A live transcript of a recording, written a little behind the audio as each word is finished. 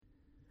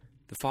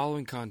The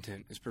following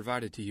content is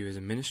provided to you as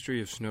a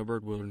ministry of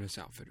Snowbird Wilderness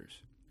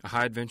Outfitters, a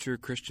high-adventure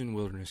Christian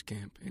wilderness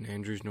camp in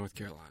Andrews, North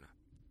Carolina.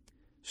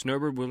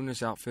 Snowbird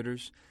Wilderness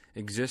Outfitters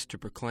exists to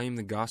proclaim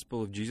the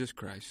gospel of Jesus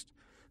Christ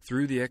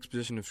through the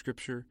exposition of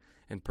Scripture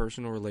and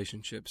personal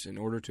relationships in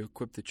order to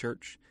equip the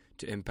church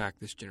to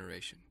impact this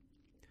generation.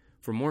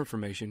 For more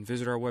information,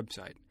 visit our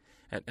website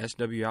at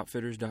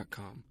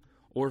swoutfitters.com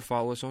or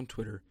follow us on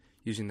Twitter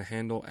using the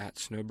handle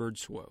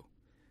 @SnowbirdSwo.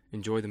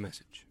 Enjoy the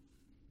message.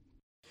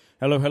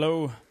 Hello,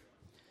 hello.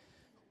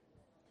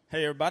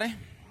 Hey, everybody.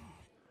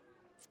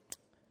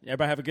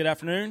 Everybody have a good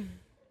afternoon?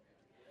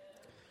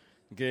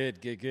 Good.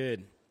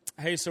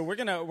 Hey, so we're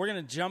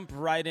gonna jump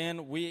right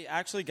in. We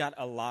actually got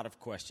a lot of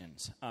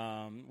questions,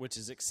 which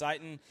is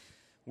exciting.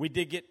 We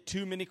did get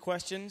too many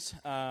questions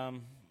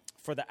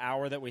for the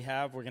hour that we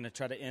have. We're gonna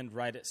try to end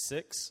right at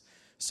 6.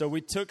 So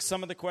we took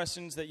some of the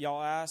questions that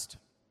y'all asked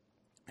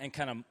and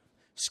kind of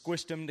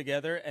squished them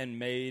together and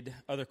made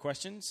other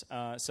questions.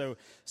 So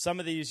some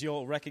of these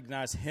you'll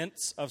recognize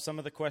hints of some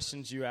of the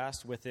questions you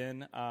asked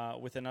within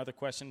other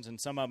questions, and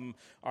some of them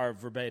are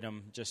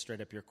verbatim, just straight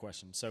up your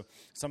questions. So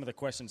some of the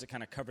questions that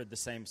kind of covered the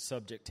same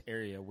subject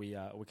area we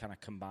kind of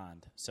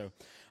combined. So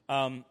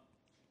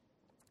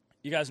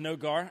you guys know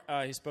Gar.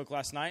 He spoke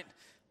last night.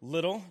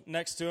 Little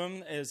next to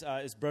him is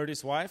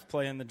Brody's wife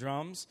playing the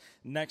drums.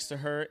 Next to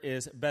her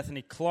is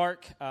Bethany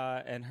Clark,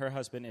 and her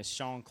husband is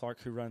Sean Clark,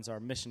 who runs our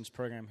missions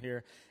program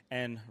here,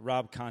 and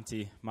Rob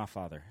Conti, my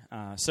father.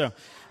 So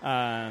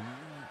I'll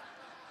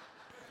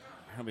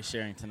be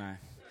sharing tonight.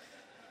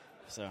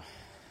 So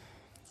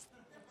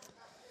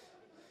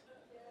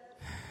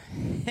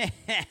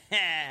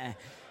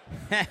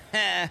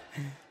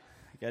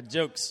got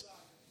jokes.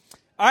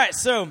 All right,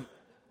 so.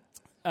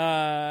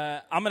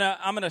 I'm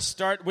gonna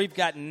start. We've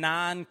got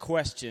 9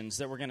 questions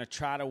that we're gonna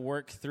try to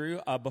work through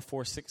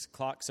before 6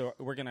 o'clock. So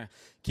we're gonna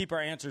keep our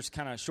answers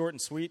kind of short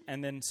and sweet.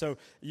 And then, so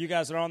you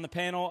guys that are on the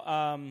panel,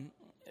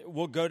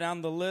 we'll go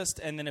down the list.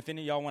 And then, if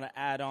any of y'all want to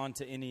add on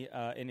to any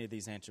of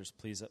these answers,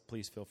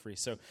 please feel free.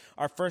 So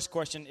our first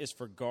question is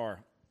for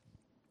Gar.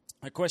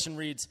 My question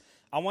reads: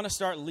 I want to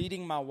start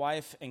leading my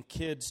wife and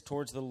kids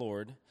towards the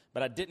Lord,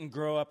 but I didn't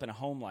grow up in a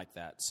home like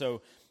that.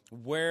 So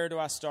where do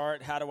I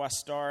start? How do I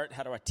start?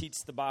 How do I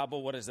teach the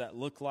Bible? What does that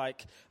look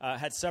like?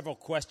 Had several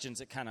questions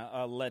that kind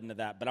of led into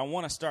that. But I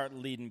want to start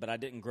leading, but I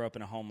didn't grow up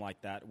in a home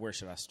like that. Where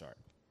should I start?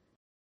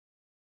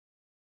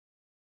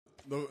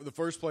 The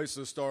first place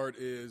to start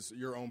is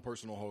your own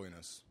personal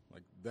holiness.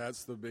 Like,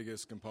 that's the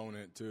biggest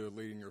component to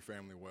leading your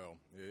family well.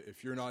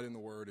 If you're not in the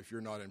Word, if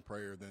you're not in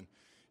prayer, then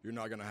you're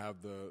not going to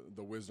have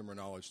the wisdom or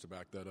knowledge to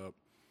back that up.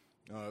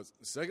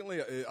 Secondly,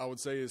 I would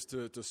say is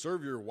to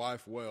serve your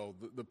wife well.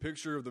 The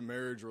picture of the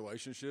marriage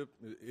relationship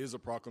is a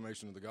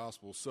proclamation of the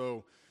gospel.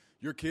 So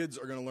your kids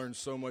are going to learn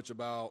so much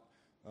about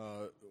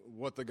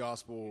what the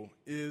gospel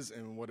is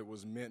and what it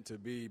was meant to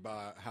be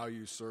by how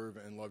you serve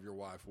and love your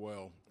wife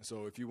well.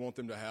 So if you want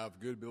them to have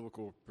good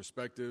biblical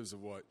perspectives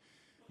of what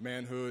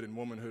manhood and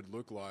womanhood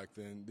look like,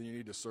 then you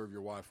need to serve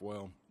your wife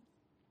well.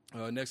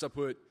 Next, I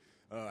put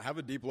have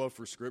a deep love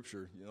for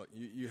Scripture.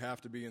 You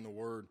have to be in the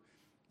Word.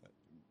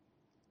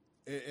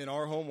 In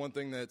our home, one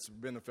thing that's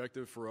been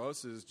effective for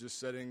us is just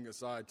setting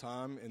aside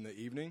time in the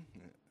evening.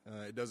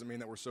 It doesn't mean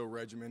that we're so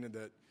regimented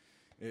that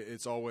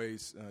it's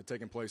always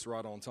taking place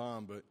right on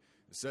time, but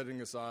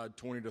setting aside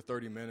 20 to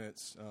 30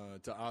 minutes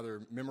to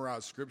either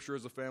memorize Scripture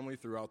as a family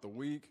throughout the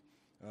week,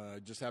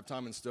 just have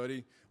time and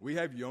study. We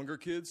have younger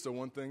kids, so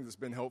one thing that's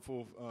been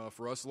helpful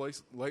for us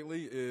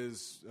lately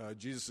is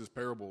Jesus'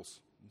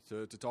 parables,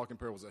 to talk in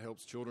parables. That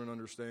helps children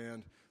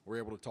understand. We're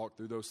able to talk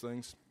through those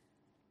things.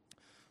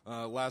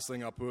 Last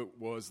thing I put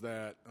was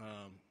that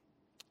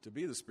to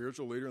be the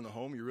spiritual leader in the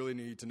home, you really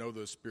need to know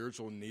the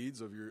spiritual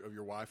needs of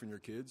your wife and your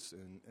kids,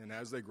 and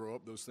as they grow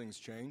up, those things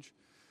change.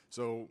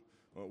 So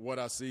what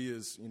I see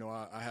is,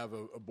 I have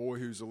a boy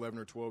who's 11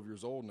 or 12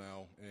 years old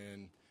now,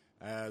 and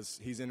as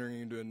he's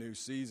entering into a new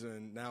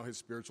season, now his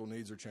spiritual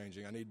needs are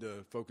changing. I need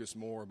to focus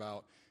more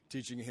about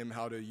teaching him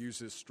how to use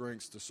his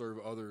strengths to serve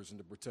others and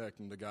to protect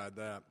and to guide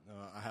that.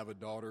 I have a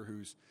daughter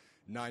who's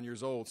 9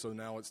 years old, so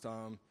now it's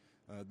time.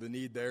 The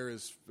need there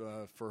is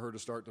for her to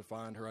start to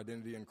find her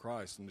identity in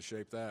Christ and to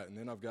shape that. And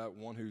then I've got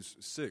one who's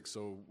 6.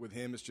 So with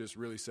him, it's just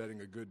really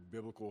setting a good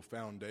biblical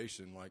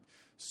foundation, like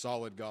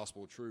solid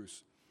gospel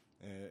truths.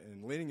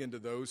 And leaning into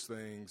those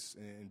things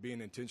and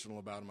being intentional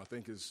about them, I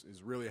think, is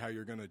really how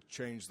you're going to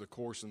change the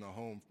course in the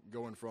home,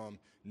 going from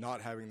not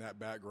having that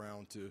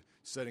background to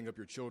setting up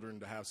your children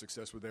to have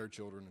success with their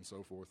children and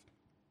so forth.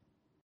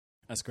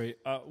 That's great.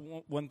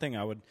 One thing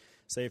I would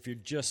say, if you're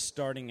just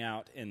starting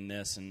out in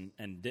this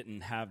and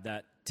didn't have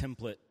that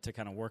template to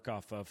kind of work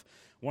off of,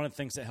 one of the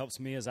things that helps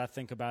me as I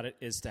think about it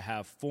is to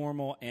have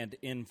formal and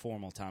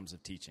informal times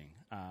of teaching,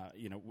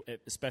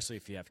 especially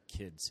if you have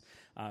kids.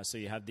 So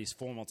you have these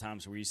formal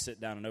times where you sit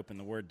down and open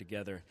the Word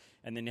together,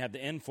 and then you have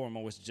the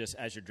informal, which is just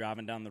as you're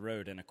driving down the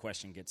road and a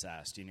question gets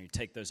asked. You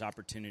take those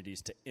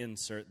opportunities to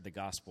insert the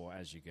gospel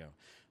as you go.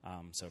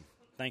 So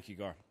thank you,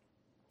 Gar.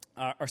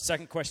 Our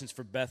second question is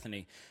for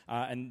Bethany,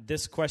 and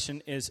this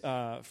question is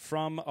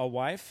from a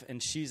wife,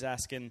 and she's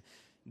asking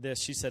this.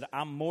 She said,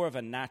 I'm more of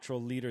a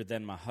natural leader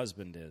than my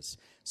husband is,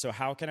 so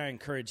how can I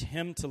encourage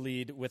him to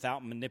lead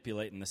without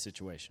manipulating the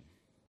situation?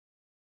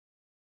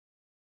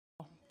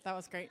 That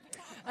was great.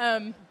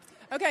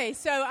 Okay,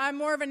 so I'm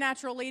more of a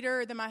natural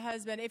leader than my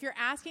husband. If you're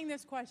asking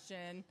this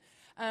question,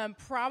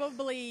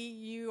 probably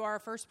you are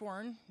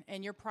firstborn,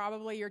 and your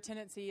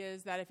tendency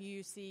is that if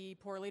you see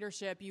poor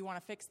leadership, you want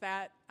to fix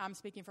that. I'm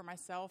speaking for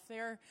myself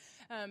there.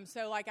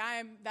 So like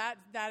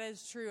that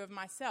is true of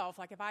myself.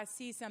 Like if I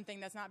see something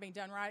that's not being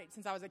done right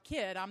since I was a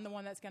kid, I'm the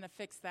one that's going to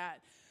fix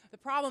that. The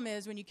problem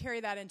is when you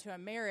carry that into a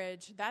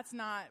marriage, that's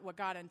not what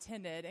God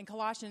intended. In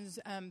Colossians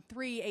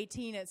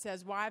 3:18, it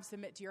says, wives,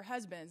 submit to your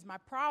husbands. My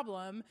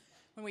problem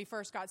when we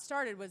first got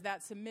started was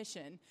that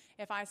submission.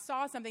 If I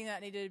saw something that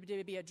needed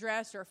to be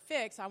addressed or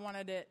fixed, I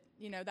wanted it,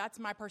 that's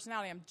my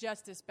personality. I'm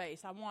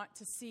justice-based. I want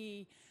to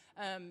see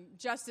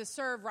justice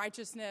served,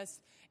 righteousness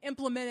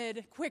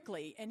implemented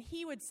quickly. And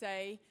he would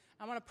say,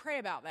 I want to pray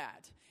about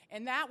that.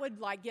 And that would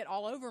get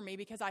all over me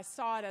because I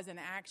saw it as an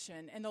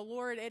action. And the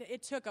Lord,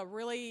 it took a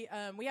really,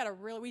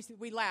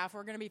 we laugh.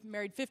 We're going to be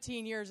married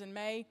 15 years in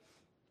May.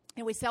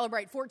 And we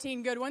celebrate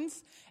 14 good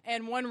ones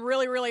and one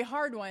really, really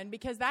hard one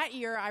because that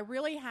year I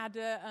really had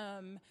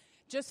to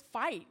just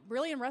fight,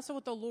 really, and wrestle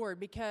with the Lord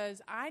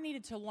because I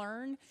needed to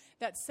learn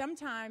that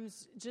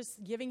sometimes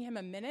just giving him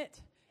a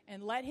minute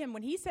and let him,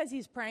 when he says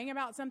he's praying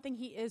about something,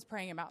 he is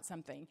praying about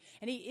something.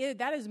 And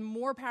that is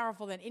more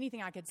powerful than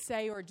anything I could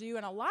say or do.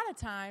 And a lot of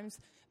times,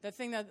 the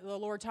thing that the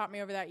Lord taught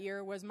me over that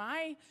year was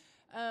my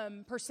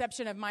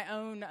perception of my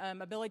own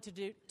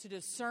ability to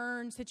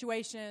discern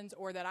situations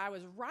or that I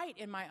was right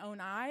in my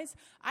own eyes.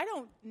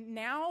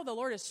 Now the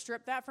Lord has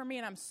stripped that from me,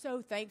 and I'm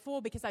so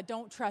thankful because I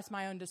don't trust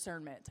my own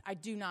discernment. I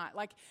do not.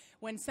 Like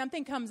when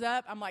something comes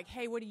up, I'm like,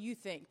 hey, what do you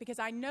think? Because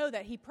I know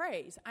that he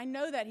prays. I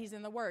know that he's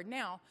in the Word.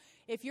 Now,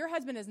 if your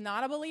husband is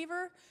not a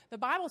believer, the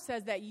Bible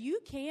says that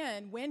you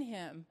can win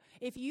him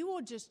if you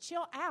will just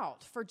chill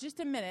out for just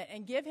a minute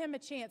and give him a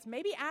chance.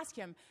 Maybe ask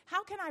him,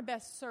 how can I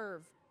best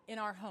serve in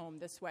our home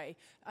this way?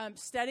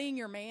 Studying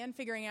your man,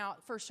 figuring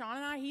out, for Sean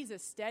and I, he's a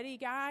steady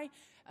guy.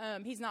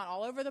 He's not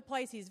all over the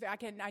place.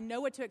 I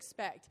know what to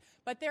expect.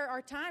 But there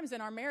are times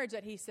in our marriage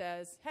that he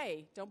says,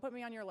 hey, don't put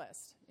me on your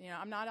list.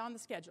 I'm not on the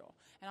schedule.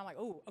 And I'm like,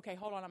 oh, okay,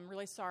 hold on. I'm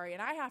really sorry.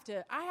 And I have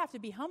to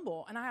be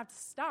humble and I have to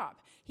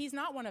stop. He's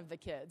not one of the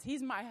kids.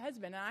 He's my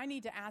husband, and I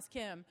need to ask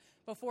him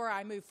before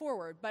I move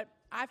forward. But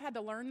I've had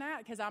to learn that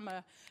because I'm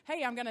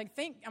going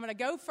to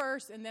go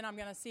first, and then I'm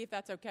going to see if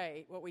that's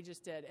okay, what we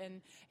just did.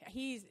 And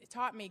he's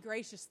taught me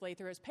graciously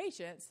through his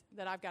patience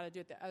that I've got to do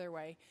it the other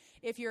way.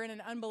 If you're in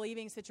an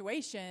unbelieving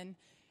situation,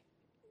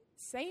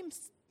 same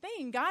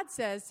thing. God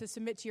says to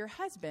submit to your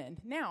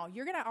husband. Now,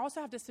 you're going to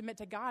also have to submit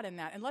to God in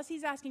that. Unless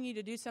he's asking you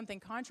to do something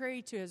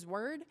contrary to his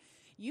word,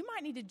 you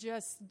might need to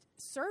just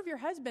serve your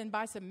husband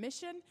by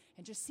submission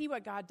and just see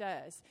what God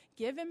does.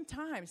 Give him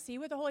time. See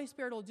what the Holy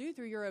Spirit will do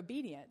through your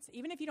obedience.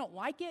 Even if you don't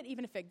like it,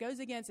 even if it goes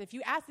against, if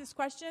you ask this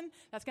question,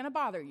 that's going to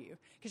bother you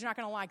because you're not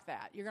going to like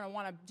that. You're going to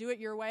want to do it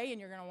your way,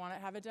 and you're going to want to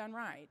have it done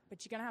right.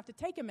 But you're going to have to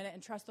take a minute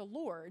and trust the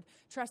Lord.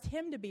 Trust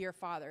him to be your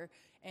father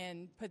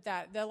and put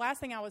that. The last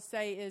thing I would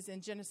say is in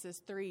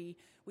Genesis 3,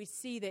 we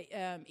see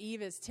that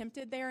Eve is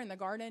tempted there in the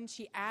garden.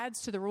 She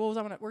adds to the rules.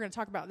 We're going to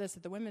talk about this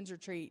at the women's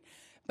retreat.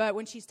 But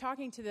when she's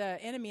talking to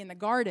the enemy in the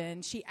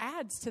garden, she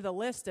adds to the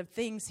list of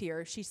things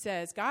here. She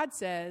says, God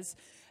says,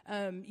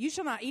 you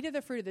shall not eat of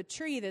the fruit of the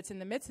tree that's in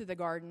the midst of the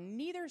garden,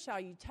 neither shall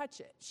you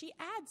touch it. She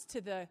adds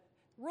to the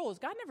rules.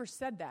 God never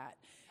said that.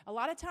 A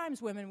lot of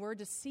times, women, we're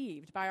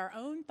deceived by our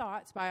own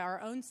thoughts, by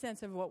our own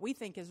sense of what we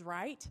think is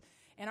right.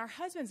 And our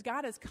husbands,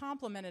 God has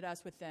complimented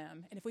us with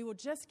them. And if we will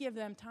just give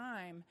them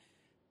time,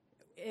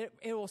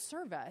 it will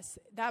serve us.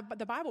 But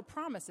the Bible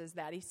promises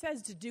that. He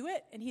says to do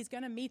it, and he's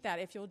going to meet that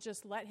if you'll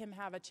just let him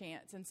have a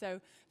chance. And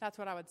so that's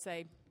what I would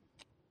say.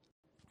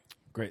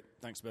 Great.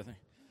 Thanks, Bethany.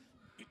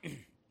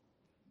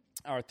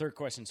 Our third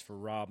question is for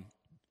Rob.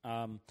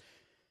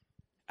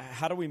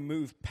 How do we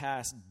move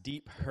past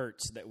deep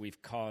hurts that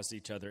we've caused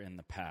each other in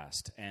the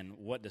past? And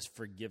what does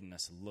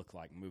forgiveness look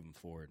like moving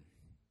forward?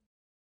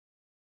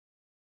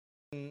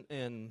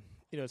 And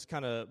it's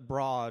kind of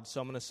broad,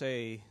 so I'm going to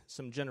say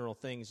some general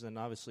things, and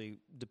obviously,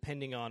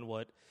 depending on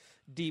what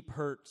deep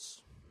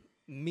hurts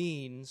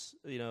means,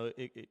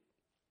 it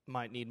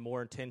might need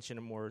more attention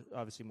and more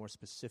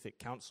specific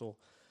counsel.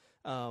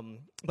 But I'm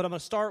going to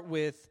start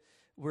with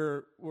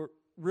where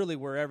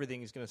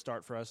everything is going to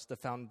start for us, the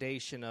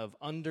foundation of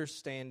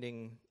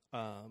understanding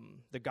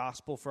the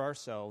gospel for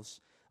ourselves,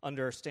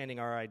 understanding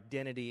our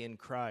identity in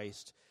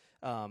Christ,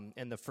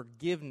 and the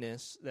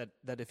forgiveness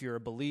that if you're a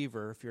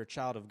believer, if you're a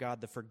child of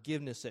God, the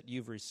forgiveness that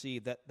you've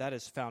received, that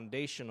is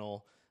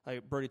foundational.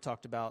 Like Bertie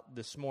talked about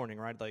this morning,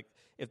 right? Like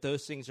if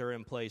those things are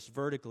in place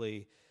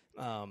vertically,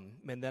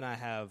 and then I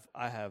have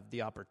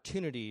the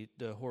opportunity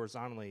to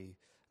horizontally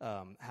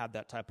have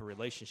that type of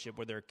relationship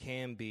where there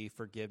can be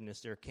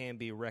forgiveness, there can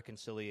be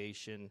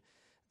reconciliation,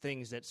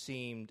 things that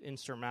seemed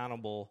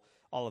insurmountable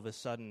all of a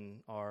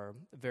sudden are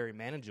very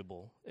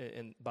manageable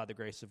by the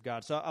grace of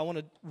God. So I want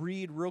to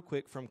read real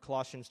quick from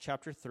Colossians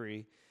chapter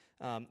 3,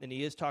 and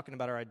he is talking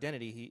about our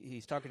identity.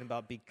 He's talking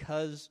about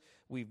because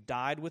we've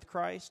died with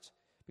Christ,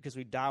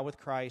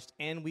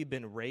 and we've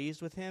been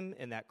raised with him,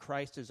 and that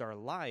Christ is our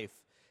life,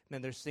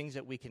 then there's things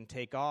that we can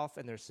take off,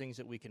 and there's things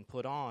that we can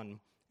put on.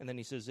 And then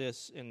he says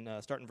this,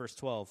 starting in verse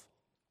 12.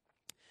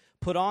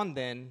 Put on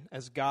then,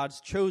 as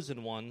God's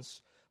chosen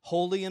ones,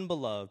 holy and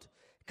beloved,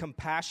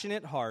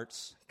 compassionate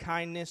hearts,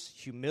 kindness,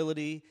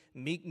 humility,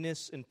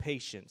 meekness, and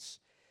patience,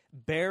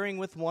 bearing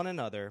with one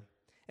another,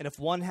 and if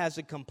one has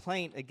a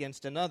complaint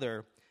against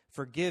another,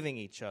 forgiving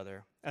each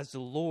other, as the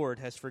Lord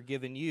has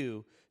forgiven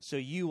you, so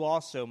you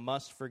also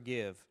must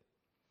forgive.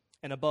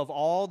 And above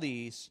all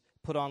these,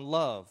 put on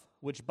love,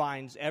 which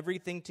binds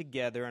everything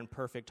together in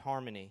perfect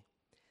harmony.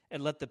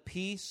 And let the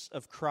peace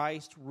of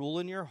Christ rule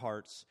in your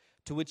hearts,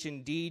 to which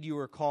indeed you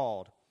are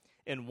called,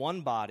 in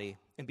one body,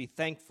 and be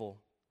thankful.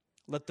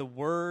 Let the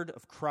word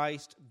of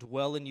Christ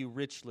dwell in you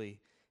richly,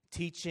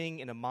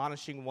 teaching and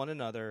admonishing one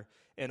another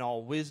in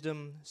all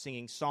wisdom,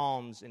 singing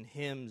psalms and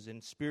hymns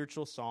and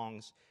spiritual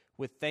songs,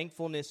 with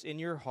thankfulness in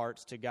your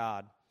hearts to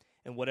God.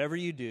 And whatever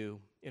you do,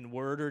 in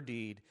word or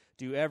deed,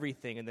 do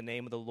everything in the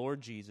name of the Lord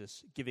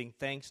Jesus, giving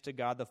thanks to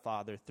God the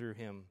Father through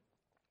him.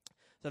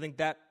 So I think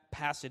that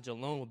passage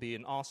alone will be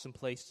an awesome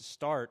place to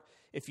start.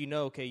 If you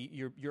know, okay,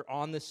 you're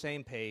on the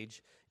same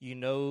page, you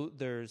know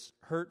there's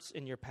hurts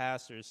in your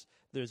past,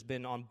 there's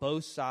been on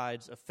both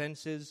sides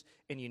offenses,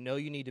 and you know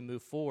you need to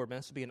move forward, man,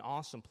 this would be an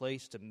awesome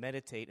place to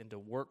meditate and to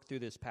work through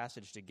this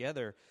passage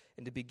together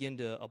and to begin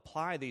to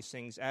apply these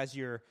things as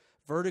you're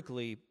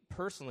vertically,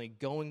 personally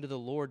going to the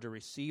Lord to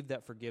receive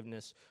that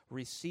forgiveness,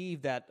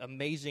 receive that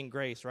amazing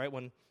grace, right?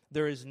 When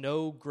there is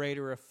no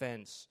greater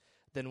offense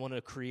than when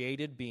a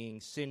created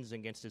being sins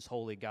against his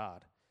holy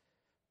God.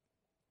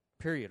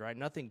 Period, right?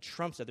 Nothing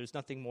trumps that. There's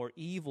nothing more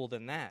evil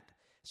than that.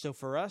 So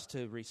for us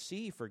to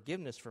receive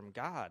forgiveness from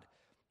God,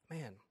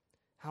 man,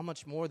 how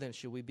much more then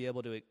should we be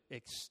able to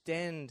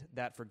extend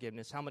that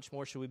forgiveness? How much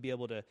more should we be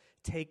able to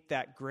take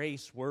that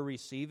grace we're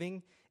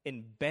receiving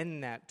and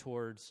bend that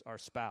towards our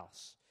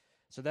spouse?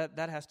 So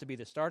that has to be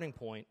the starting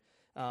point,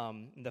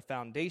 the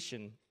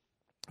foundation.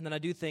 And then I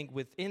do think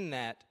within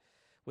that,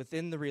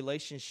 within the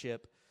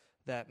relationship,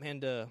 that,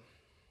 man, to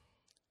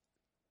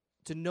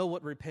know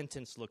what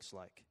repentance looks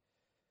like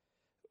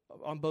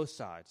on both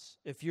sides.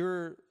 If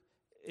you're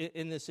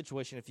in this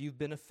situation, if you've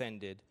been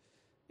offended,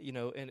 you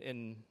know,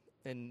 and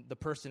the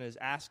person is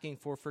asking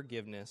for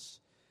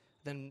forgiveness,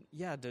 then,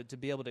 yeah, to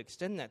be able to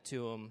extend that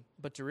to them,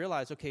 but to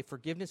realize, okay,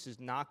 forgiveness is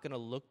not going to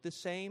look the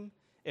same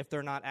if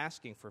they're not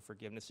asking for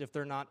forgiveness, if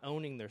they're not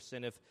owning their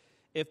sin,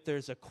 if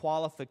there's a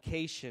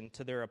qualification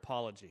to their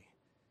apology.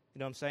 You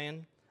know what I'm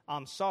saying?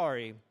 I'm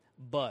sorry,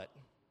 but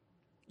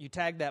you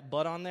tag that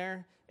but on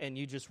there, and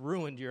you just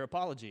ruined your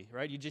apology,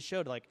 right? You just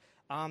showed, like,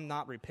 I'm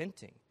not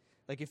repenting.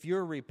 Like, if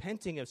you're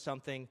repenting of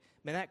something,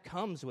 man, that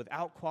comes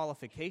without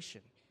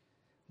qualification.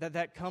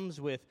 That comes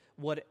with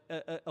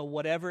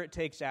whatever it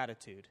takes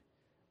attitude.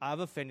 I've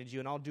offended you,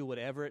 and I'll do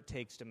whatever it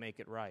takes to make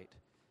it right.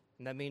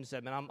 And that means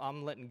that, man,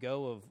 I'm letting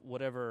go of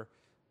whatever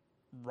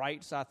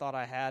rights I thought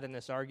I had in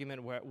this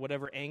argument,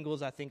 whatever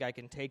angles I think I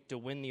can take to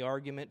win the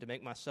argument, to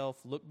make myself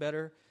look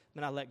better.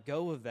 Man, I let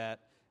go of that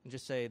and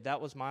just say,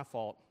 that was my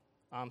fault.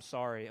 I'm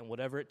sorry, and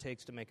whatever it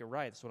takes to make it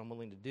right, that's what I'm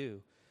willing to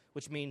do.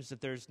 Which means that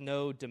there's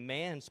no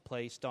demands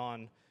placed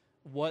on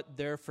what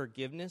their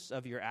forgiveness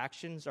of your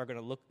actions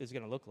is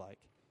going to look like.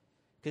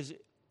 Because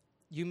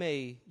you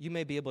may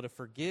be able to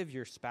forgive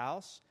your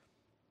spouse,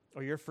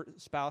 or your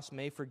spouse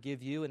may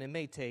forgive you, and it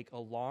may take a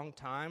long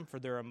time for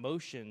their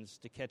emotions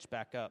to catch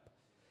back up.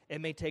 It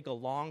may take a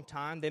long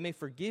time. They may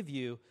forgive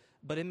you,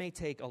 but it may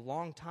take a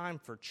long time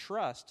for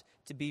trust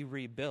to be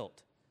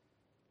rebuilt.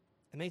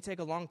 It may take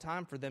a long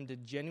time for them to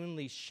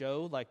genuinely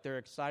show like they're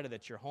excited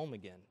that you're home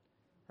again,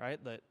 right?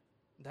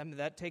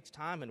 That takes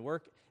time and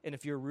work. And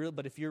if you're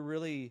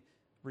really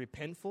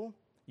repentful,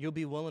 you'll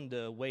be willing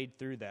to wade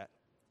through that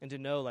and to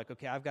know, like,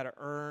 okay, I've got to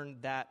earn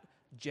that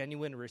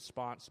genuine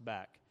response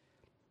back.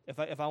 If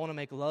I want to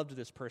make love to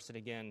this person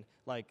again,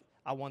 like,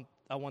 I want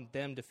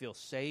them to feel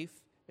safe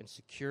and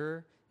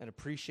secure and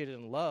appreciated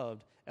and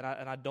loved, and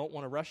I don't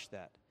want to rush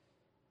that.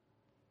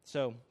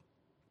 So,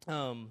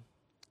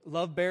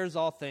 love bears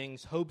all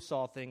things, hopes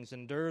all things,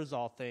 endures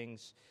all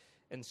things,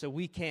 and so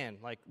we can,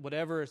 like,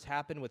 whatever has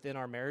happened within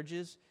our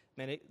marriages,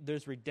 man,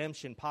 there's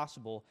redemption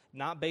possible,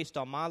 not based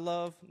on my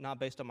love, not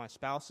based on my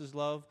spouse's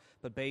love,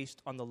 but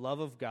based on the love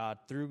of God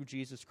through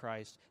Jesus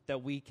Christ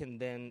that we can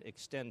then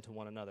extend to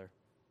one another.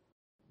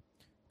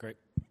 Great.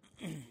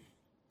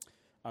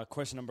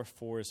 Question number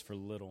 4 is for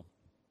Little.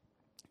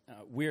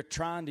 We're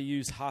trying to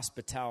use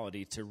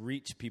hospitality to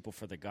reach people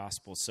for the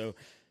gospel. So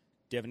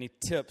do you have any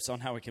tips on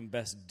how we can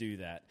best do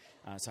that?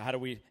 So how do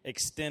we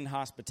extend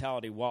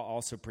hospitality while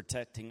also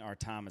protecting our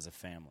time as a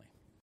family?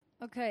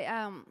 Okay,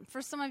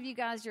 for some of you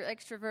guys, you're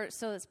extroverts,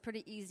 so it's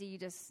pretty easy. You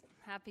just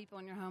have people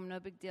in your home, no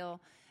big deal.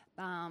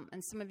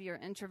 And some of you are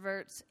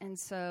introverts, and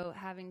so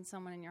having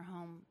someone in your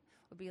home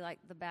would be like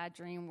the bad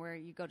dream where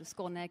you go to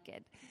school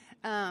naked.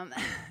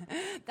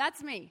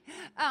 That's me,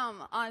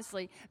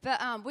 honestly.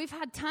 But we've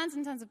had tons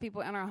and tons of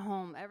people in our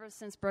home ever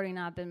since Brody and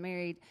I have been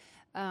married.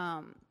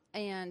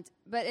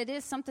 But it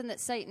is something that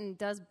Satan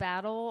does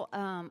battle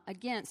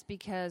against,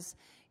 because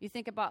you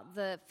think about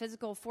the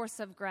physical force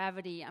of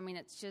gravity. I mean,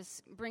 it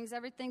just brings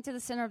everything to the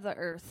center of the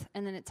earth,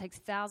 and then it takes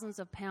thousands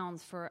of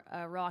pounds for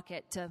a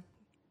rocket to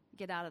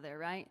get out of there,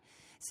 right?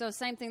 So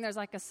same thing, there's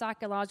like a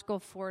psychological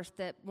force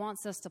that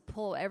wants us to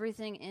pull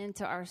everything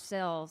into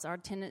ourselves, our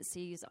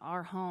tendencies,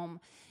 our home.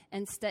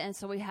 And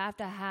so we have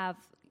to have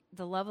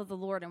the love of the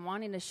Lord and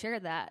wanting to share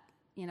that,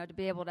 to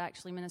be able to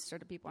actually minister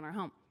to people in our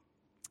home.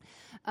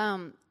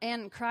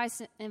 And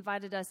Christ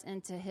invited us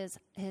into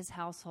his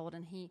household,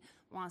 and he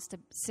wants to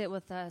sit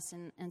with us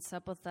and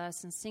sup with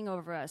us and sing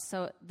over us.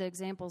 So the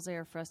example's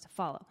there for us to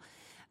follow.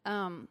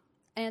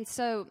 And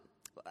so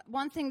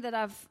one thing that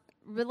I've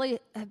really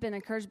have been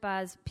encouraged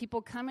by is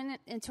people coming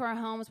into our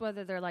homes,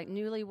 whether they're like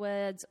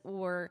newlyweds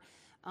or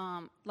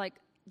like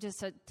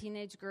just a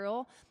teenage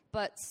girl.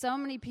 But so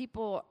many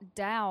people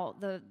doubt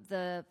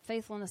the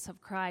faithfulness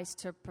of Christ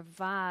to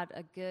provide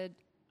a good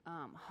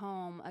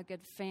home, a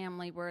good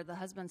family where the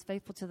husband's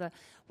faithful to the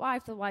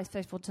wife's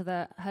faithful to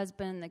the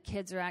husband, the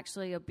kids are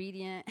actually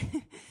obedient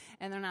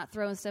and they're not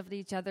throwing stuff at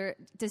each other.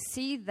 To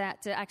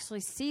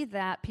actually see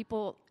that,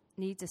 people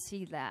need to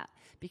see that,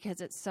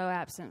 because it's so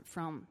absent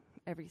from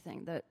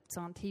everything that's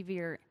on TV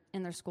or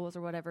in their schools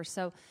or whatever.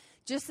 So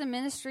just the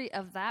ministry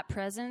of that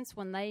presence,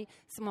 when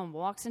someone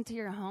walks into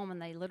your home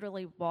and they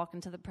literally walk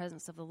into the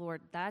presence of the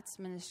Lord, that's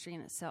ministry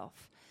in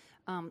itself.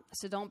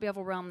 So don't be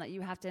overwhelmed that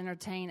you have to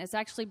entertain. It's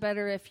actually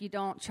better if you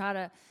don't try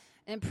to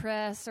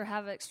impress or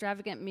have an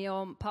extravagant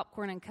meal,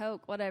 popcorn and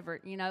Coke, whatever.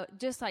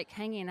 Just like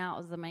hanging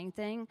out is the main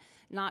thing,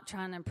 not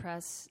trying to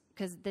impress,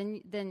 because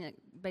then it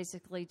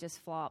basically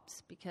just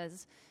flops,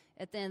 because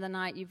at the end of the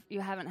night, you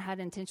haven't had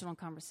intentional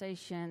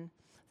conversation.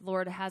 The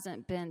Lord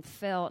hasn't been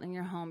felt in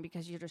your home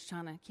because you're just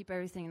trying to keep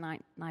everything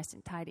nice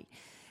and tidy.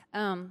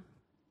 I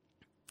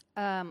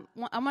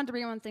wanted to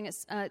read one thing.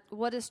 It's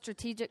what is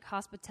strategic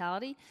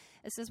hospitality?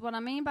 It says, what I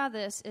mean by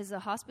this is a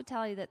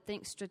hospitality that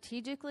thinks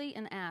strategically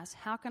and asks,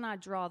 how can I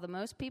draw the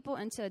most people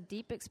into a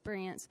deep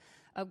experience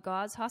of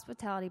God's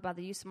hospitality by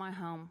the use of my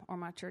home or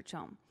my church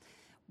home?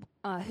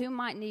 Who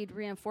might need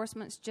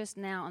reinforcements just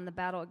now in the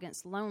battle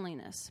against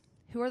loneliness?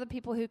 Who are the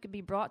people who could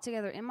be brought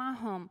together in my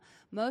home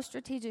most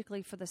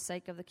strategically for the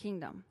sake of the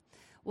kingdom?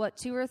 What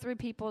 2 or 3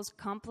 people's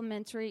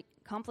complementary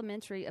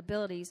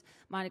abilities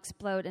might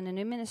explode in a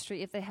new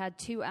ministry if they had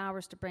 2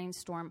 hours to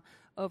brainstorm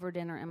over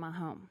dinner in my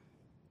home?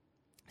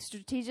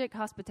 Strategic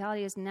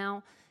hospitality is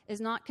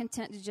not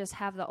content to just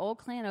have the old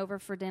clan over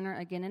for dinner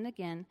again and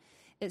again.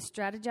 It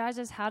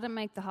strategizes how to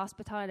make the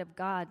hospitality of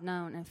God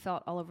known and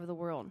felt all over the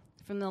world.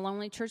 From the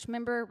lonely church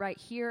member right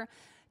here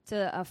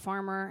to a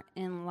farmer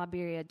in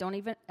Liberia. Don't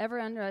even ever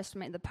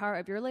underestimate the power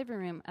of your living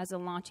room as a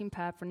launching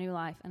pad for new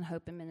life and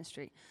hope in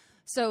ministry.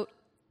 So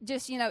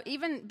just,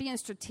 even being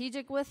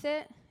strategic with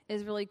it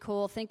is really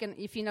cool. Thinking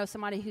if you know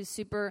somebody who's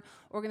super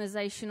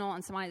organizational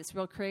and somebody that's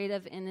real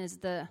creative and is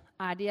the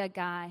idea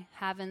guy,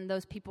 having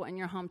those people in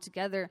your home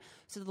together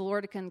so the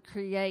Lord can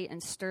create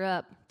and stir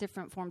up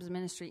different forms of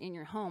ministry in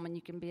your home, and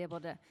you can be able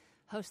to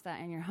host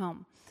that in your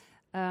home.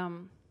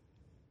 And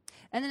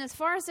then as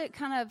far as it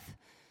kind of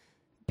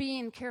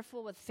being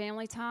careful with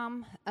family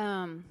time,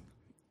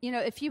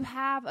 if you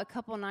have a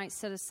couple nights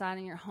set aside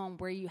in your home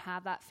where you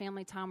have that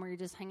family time where you're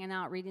just hanging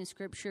out, reading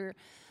scripture,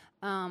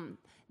 then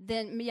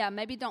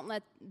maybe don't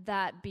let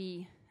that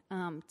be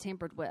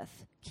tampered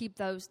with. Keep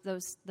those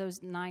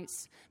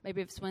nights,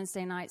 maybe if it's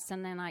Wednesday night,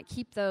 Sunday night,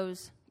 keep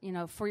those,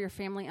 for your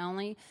family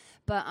only.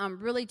 But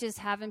really just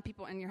having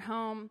people in your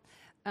home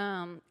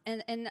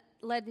and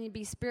letting you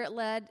be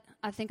spirit-led.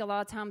 I think a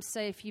lot of times,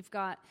 say if you've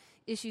got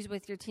issues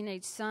with your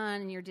teenage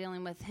son and you're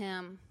dealing with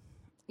him,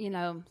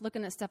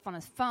 looking at stuff on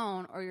his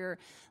phone, or your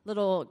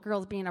little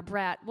girl's being a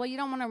brat, well, you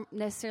don't want to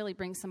necessarily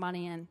bring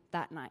somebody in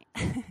that night.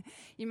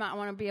 You might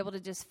want to be able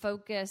to just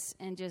focus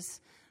and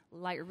just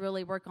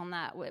really work on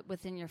that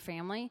within your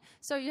family.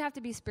 So you have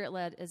to be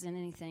spirit-led as in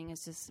anything.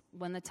 It's just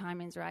when the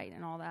timing's right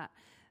and all that.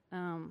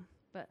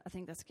 But I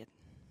think that's good.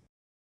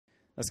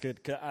 That's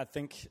good. I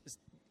think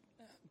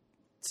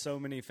so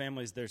many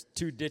families, there's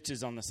 2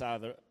 ditches on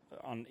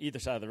either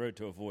side of the road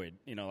to avoid.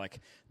 Like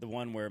the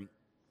one where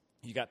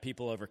you got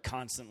people over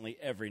constantly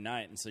every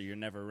night, and so you're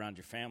never around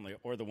your family,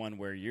 or the one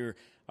where you're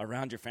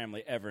around your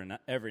family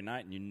every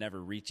night and you never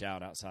reach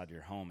out outside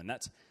your home. And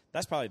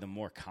that's probably the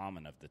more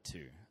common of the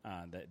 2,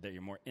 that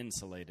you're more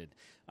insulated.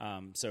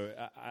 So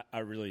I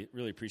really,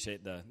 really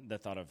appreciate the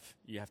thought of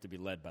you have to be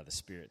led by the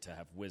Spirit to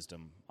have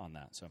wisdom on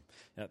that. So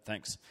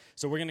thanks.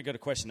 So we're going to go to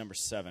question number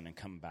 7 and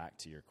come back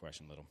to your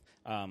question, Little.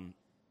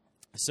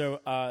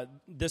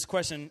 This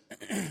question,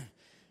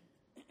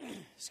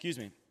 excuse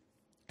me,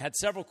 had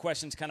several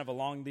questions kind of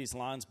along these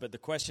lines, but the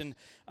question,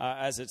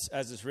 as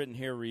it's written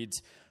here,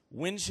 reads,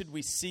 when should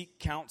we seek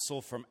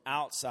counsel from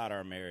outside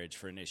our marriage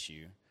for an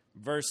issue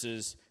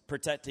versus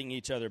protecting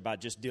each other by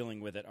just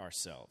dealing with it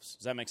ourselves.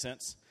 Does that make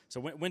sense? So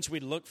when should we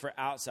look for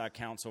outside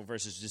counsel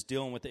versus just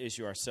dealing with the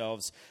issue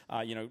ourselves?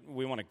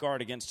 We want to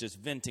guard against just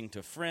venting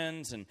to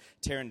friends and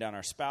tearing down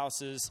our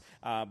spouses,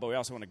 but we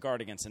also want to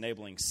guard against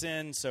enabling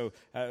sin. So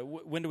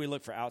when do we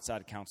look for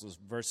outside counsels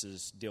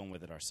versus dealing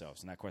with it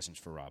ourselves? And that question's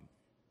for Rob.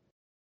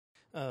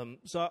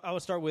 So I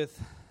would start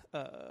with,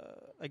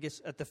 I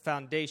guess, at the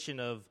foundation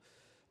of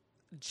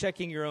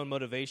checking your own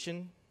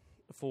motivation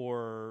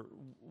for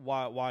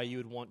why you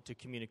would want to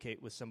communicate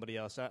with somebody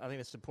else. I think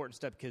that's an important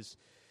step because,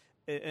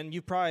 and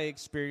you've probably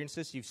experienced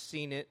this, you've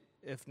seen it,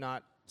 if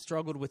not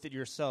struggled with it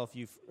yourself,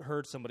 you've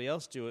heard somebody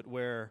else do it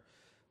where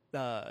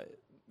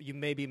you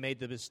maybe made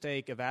the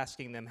mistake of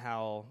asking them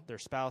how their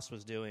spouse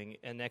was doing,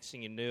 and next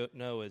thing you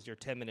know is you're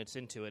 10 minutes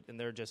into it and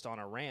they're just on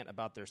a rant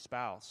about their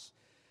spouse.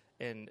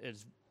 And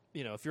it's,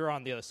 if you're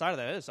on the other side of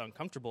that, it's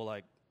uncomfortable,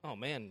 like, oh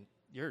man,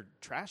 you're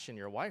trashing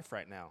your wife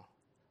right now.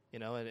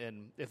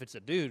 And if it's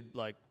a dude,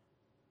 like,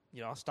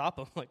 I'll stop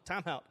him, like,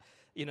 time out,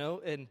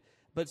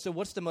 but so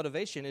what's the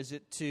motivation? Is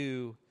it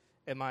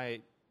am I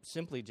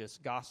simply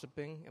just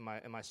gossiping?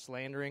 Am I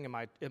slandering? Am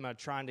I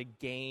trying to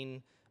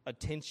gain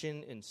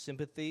attention and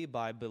sympathy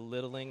by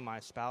belittling my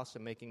spouse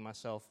and making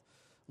myself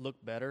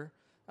look better?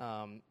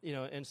 And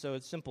so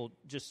it's simple,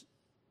 just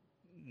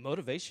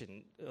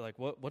motivation, like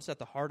what's at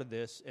the heart of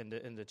this, and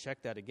to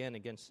check that again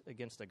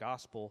against the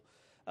gospel.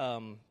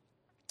 And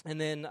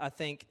then I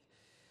think,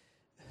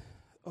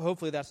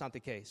 hopefully that's not the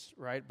case,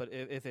 right? But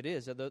if it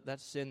is,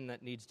 that's sin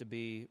that needs to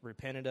be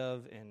repented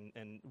of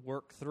and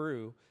worked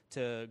through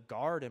to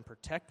guard and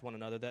protect one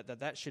another.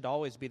 That should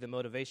always be the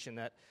motivation,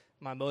 that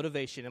my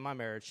motivation in my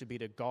marriage should be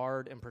to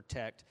guard and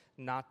protect,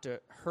 not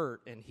to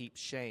hurt and heap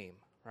shame,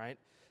 right?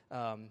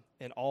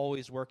 And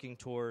always working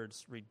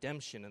towards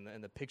redemption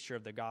and the picture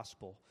of the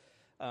gospel.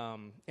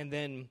 And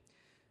then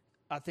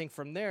I think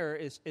from there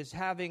is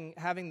having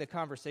the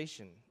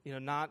conversation,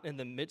 not in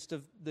the midst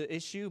of the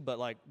issue, but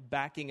like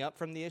backing up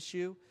from the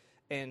issue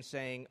and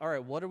saying, all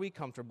right, what are we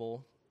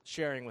comfortable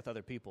sharing with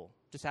other people?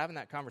 Just having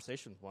that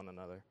conversation with one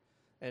another.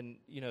 And,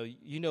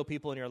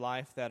 people in your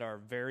life that are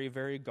very,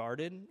 very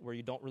guarded, where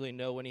you don't really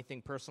know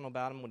anything personal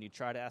about them. When you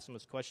try to ask them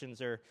those questions,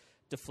 they're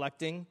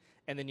deflecting.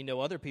 And then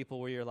other people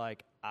where you're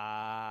like,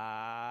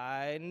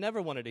 I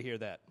never wanted to hear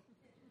that.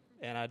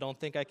 And I don't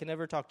think I can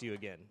ever talk to you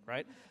again,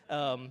 right?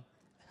 And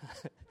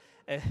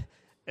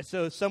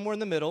so somewhere in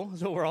the middle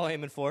is what we're all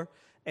aiming for.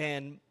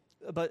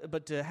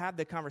 But to have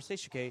the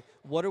conversation, okay,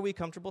 what are we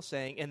comfortable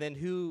saying? And then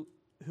who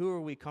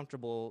are we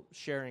comfortable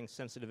sharing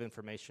sensitive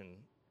information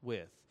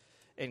with?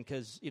 And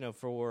because,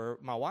 for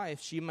my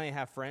wife, she may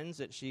have friends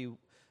that she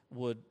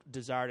would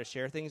desire to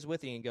share things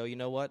with, and you go, you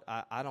know what,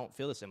 I don't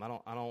feel the same. I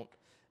don't,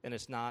 and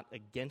it's not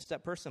against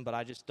that person, but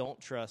I just don't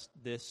trust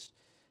this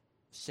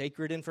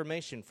sacred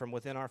information from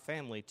within our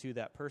family to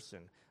that person.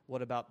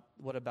 What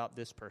about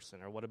this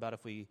person? Or what about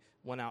if we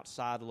went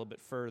outside a little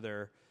bit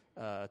further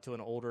to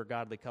an older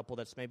godly couple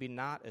that's maybe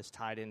not as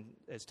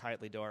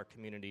tightly to our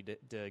community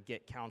to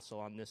get counsel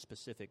on this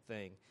specific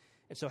thing?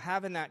 And so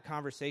having that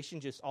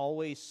conversation, just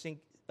always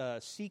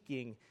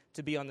seeking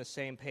to be on the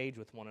same page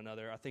with one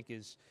another, I think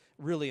is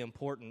really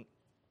important.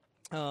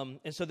 And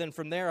so then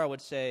from there, I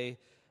would say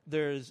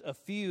there's a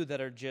few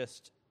that are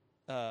just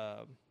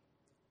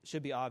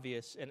should be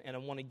obvious, and I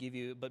want to give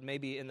you, but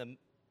maybe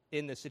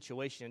in the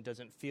situation it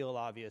doesn't feel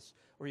obvious,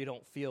 or you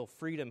don't feel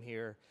freedom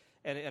here.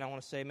 And I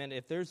want to say, man,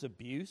 if there's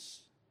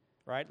abuse,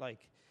 right, like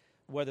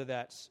whether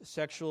that's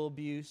sexual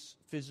abuse,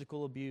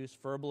 physical abuse,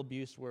 verbal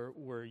abuse,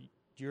 where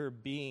you're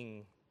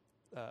being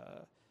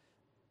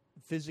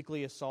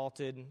physically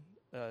assaulted,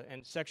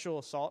 and sexual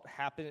assault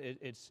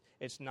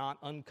it's not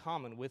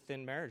uncommon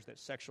within marriage that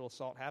sexual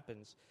assault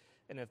happens.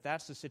 And if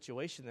that's the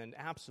situation, then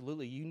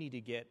absolutely you need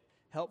to get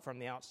help from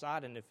the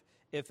outside. And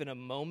if in a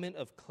moment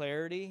of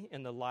clarity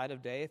in the light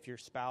of day, if your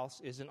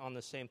spouse isn't on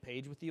the same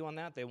page with you on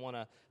that, they want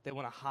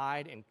to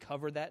hide and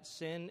cover that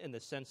sin in the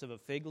sense of a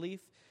fig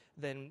leaf,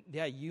 then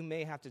yeah, you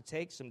may have to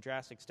take some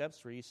drastic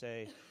steps where you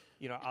say,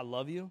 I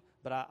love you,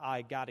 but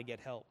I got to get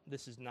help.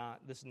 This is not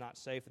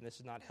safe, and this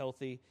is not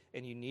healthy,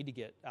 and you need to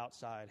get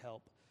outside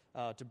help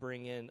to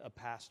bring in a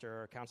pastor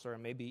or a counselor,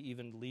 and maybe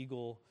even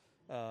legal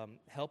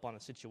help on a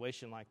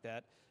situation like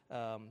that.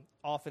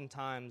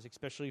 Oftentimes,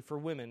 especially for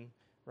women,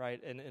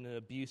 right, in an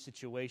abuse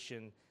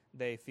situation,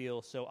 they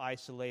feel so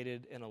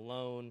isolated and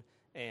alone,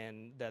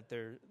 and that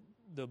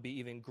there'll be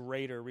even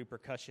greater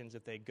repercussions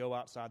if they go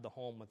outside the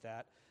home with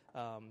that.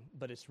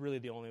 But it's really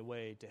the only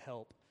way to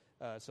help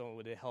someone,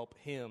 would help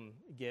him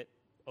get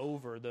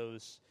over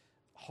those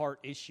heart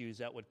issues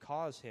that would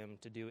cause him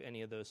to do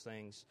any of those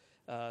things.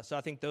 So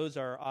I think those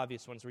are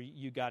obvious ones where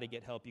you got to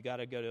get help. You got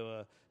to go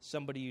to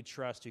somebody you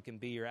trust who can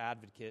be your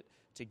advocate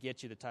to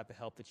get you the type of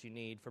help that you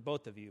need for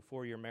both of you,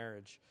 for your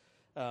marriage.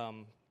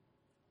 And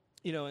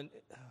there's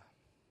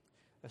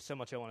so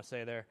much I want to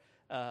say there.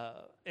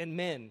 And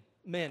men,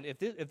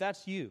 if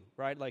that's you,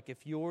 right? Like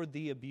if you're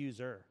the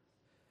abuser,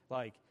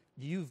 like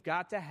you've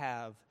got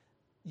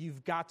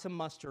to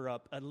muster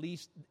up at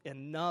least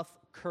enough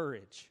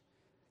courage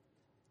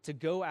to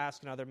go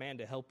ask another man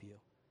to help you,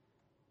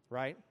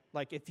 right?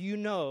 Like if you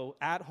know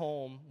at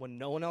home when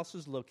no one else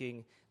is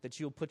looking that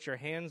you'll put your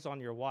hands on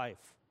your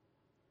wife,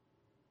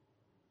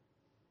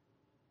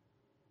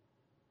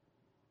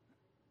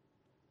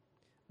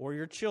 or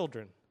your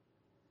children,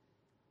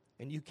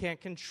 and you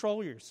can't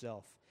control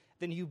yourself,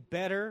 then you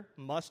better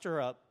muster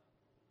up,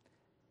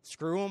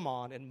 screw them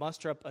on, and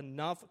muster up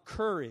enough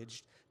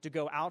courage to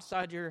go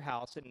outside your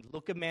house and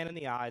look a man in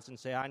the eyes and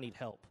say, I need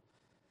help.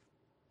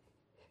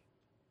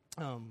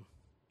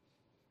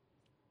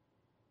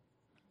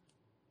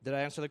 Did I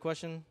answer the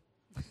question?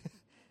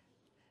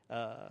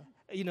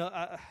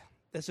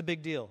 It's a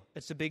big deal.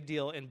 It's a big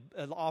deal, and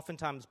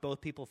oftentimes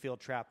both people feel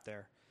trapped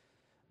there.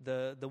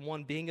 The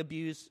one being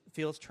abused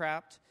feels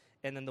trapped,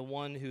 and then the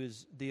one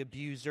who's the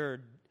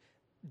abuser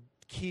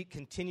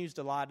continues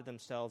to lie to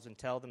themselves and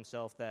tell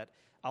themselves that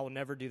I will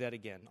never do that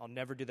again. I'll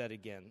never do that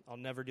again. I'll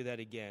never do that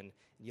again.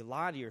 And you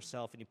lie to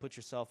yourself and you put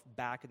yourself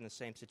back in the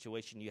same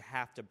situation. You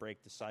have to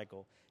break the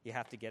cycle. You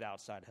have to get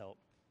outside help.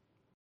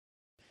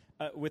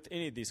 With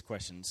any of these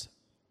questions,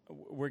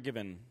 we're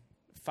given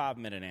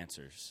 5-minute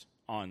answers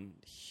on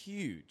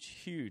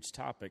huge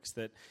topics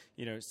that,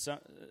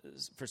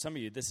 for some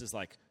of you, this is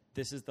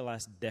the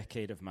last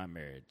decade of my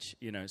marriage,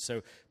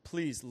 So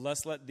please,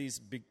 let's let these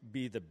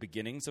be the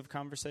beginnings of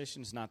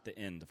conversations, not the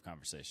end of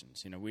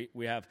conversations.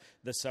 We have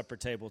the supper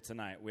table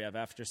tonight. We have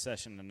after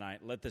session tonight.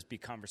 Let this be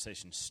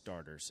conversation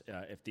starters.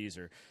 If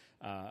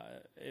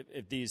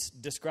these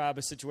describe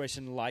a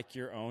situation like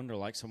your own or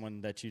like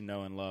someone that you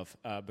know and love,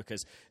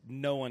 because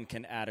no one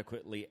can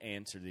adequately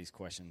answer these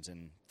questions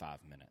in 5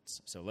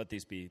 minutes. So let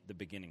these be the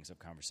beginnings of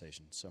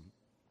conversation. So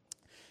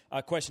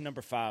question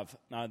number 5.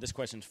 This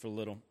question's for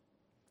Little.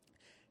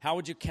 How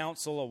would you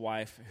counsel a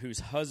wife whose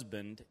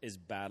husband is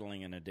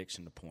battling an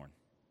addiction to porn?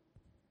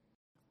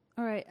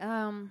 All right.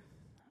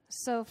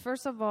 So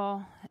first of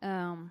all,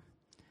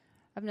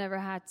 I've never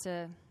had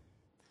to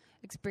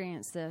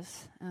experience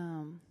this.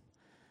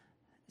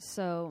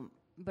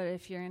 But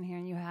if you're in here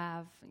and you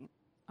have,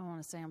 I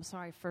want to say I'm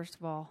sorry, first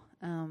of all.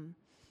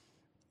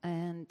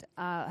 And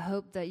I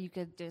hope that you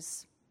could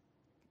just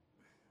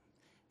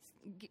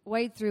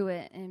wade through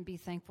it and be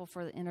thankful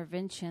for the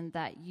intervention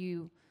that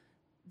you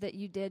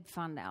did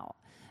find out.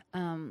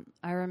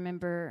 I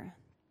remember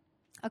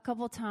a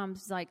couple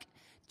times, like,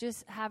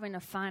 just having to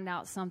find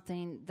out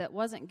something that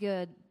wasn't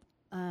good,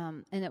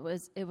 and it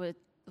was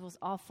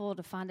awful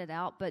to find it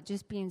out, but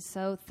just being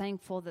so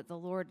thankful that the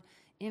Lord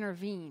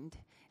intervened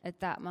at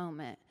that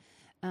moment.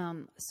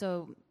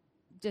 So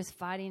just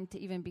fighting to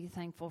even be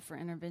thankful for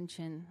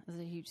intervention is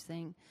a huge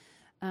thing.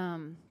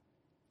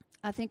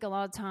 I think a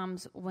lot of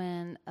times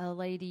when a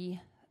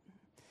lady,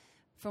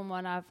 from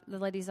the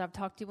ladies I've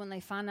talked to, when they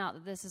find out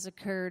that this has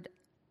occurred,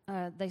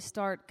 they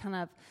start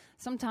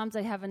sometimes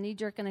they have a knee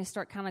jerk and they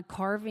start kind of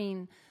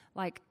carving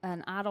like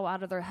an idol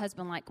out of their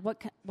husband. Like,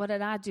 what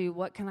did I do?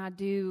 What can I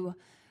do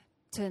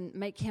to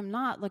make him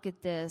not look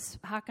at this?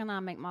 How can I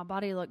make my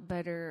body look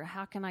better?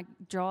 How can I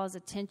draw his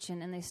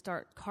attention? And they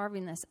start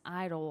carving this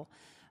idol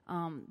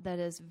that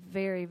is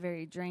very,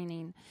 very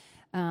draining.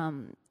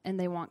 And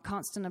they want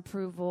constant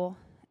approval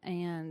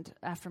and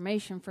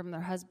affirmation from their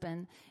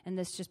husband, and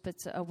this just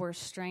puts a worse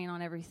strain on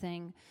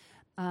everything.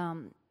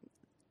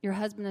 Your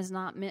husband is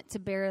not meant to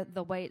bear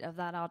the weight of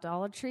that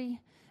idolatry,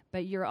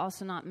 but you're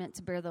also not meant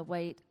to bear the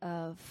weight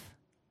of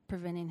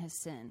preventing his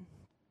sin.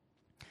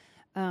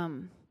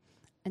 And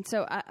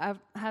so I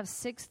have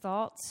 6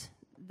 thoughts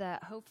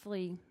that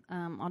hopefully,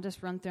 I'll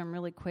just run through them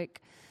really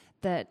quick,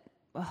 that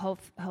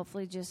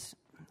hopefully just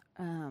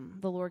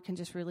the Lord can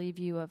just relieve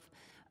you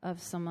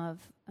of some of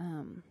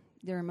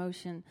their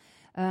emotion.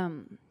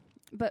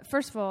 But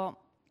first of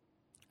all,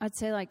 I'd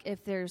say, like,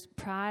 if there's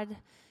pride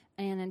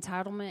and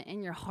entitlement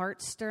in your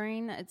heart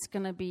stirring, it's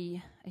going to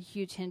be a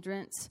huge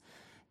hindrance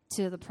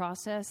to the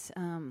process.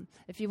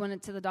 If you went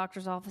into the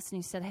doctor's office and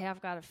you said, hey,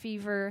 I've got a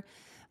fever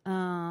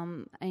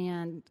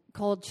and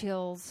cold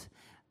chills,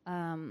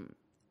 and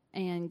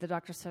the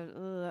doctor said,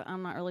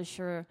 I'm not really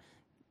sure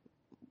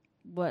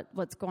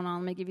what's going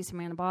on, let me give you some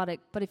antibiotic.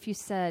 But if you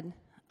said,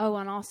 oh,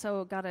 and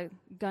also got a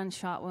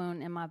gunshot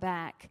wound in my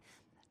back,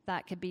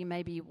 that could be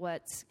maybe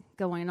what's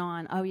going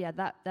on. Oh, yeah,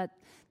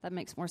 that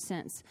makes more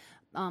sense.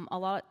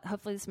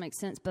 Hopefully this makes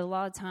sense, but a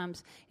lot of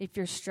times if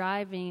you're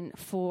striving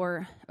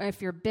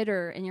if you're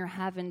bitter and you're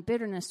having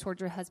bitterness towards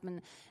your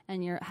husband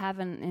and you're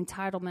having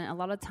entitlement, a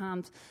lot of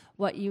times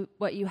what you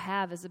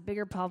have is a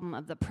bigger problem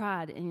of the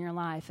pride in your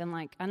life. And,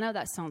 like, I know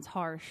that sounds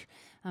harsh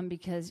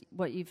because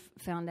what you've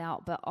found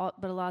out, but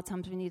a lot of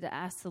times we need to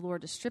ask the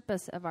Lord to strip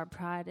us of our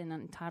pride and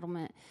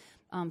entitlement,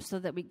 so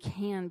that we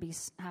can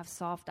have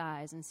soft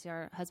eyes and see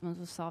our husbands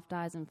with soft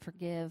eyes and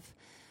forgive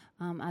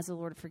as the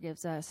Lord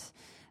forgives us.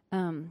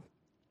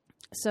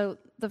 So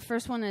the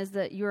first one is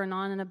that you are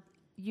not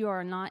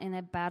in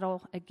a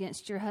battle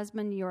against your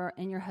husband. You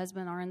and your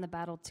husband are in the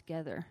battle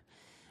together.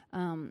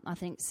 I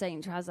think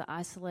Satan tries to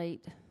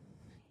isolate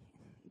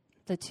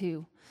the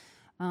two,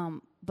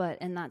 and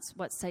that's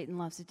what Satan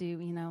loves to do.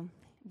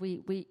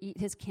 We eat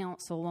his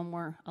counsel when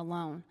we're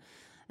alone.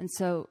 And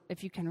so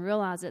if you can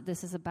realize that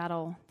this is a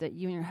battle that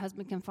you and your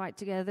husband can fight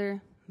together,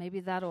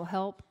 maybe that'll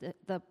help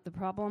the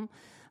problem.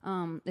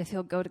 If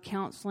he'll go to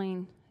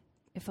counseling,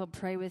 if he'll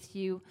pray with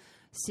you,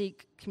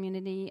 seek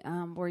community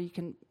where you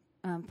can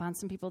find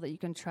some people that you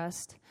can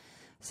trust.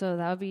 So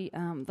that would be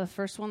the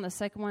first one. The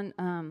second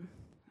one,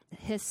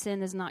 his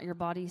sin is not your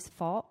body's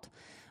fault.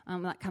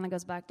 That kind of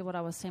goes back to what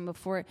I was saying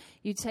before.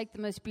 You take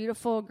the most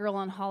beautiful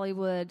girl in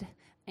Hollywood,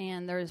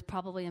 and there is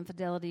probably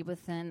infidelity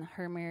within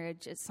her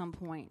marriage at some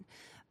point.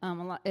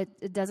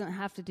 It doesn't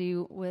have to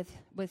do with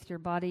your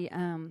body.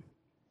 And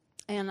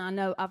I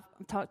know I've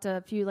talked to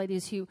a few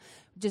ladies who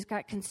just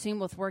got consumed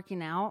with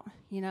working out,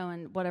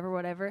 and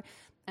whatever.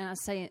 And I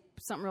say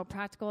something real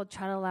practical.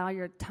 Try to allow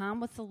your time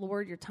with the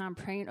Lord, your time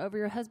praying over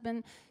your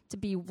husband, to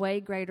be way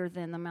greater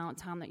than the amount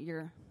of time that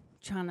you're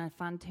trying to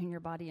fine-tune your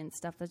body and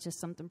stuff. That's just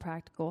something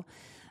practical.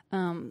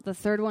 The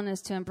third one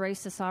is to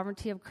embrace the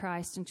sovereignty of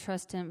Christ and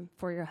trust him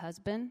for your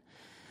husband.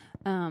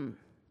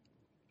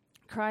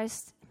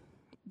 Christ,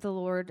 the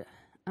Lord,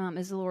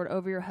 is the Lord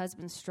over your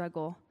husband's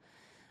struggle.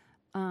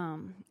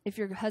 If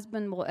your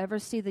husband will ever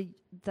see the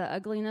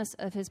ugliness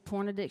of his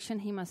porn addiction,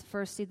 he must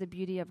first see the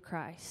beauty of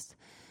Christ.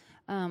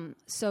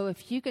 So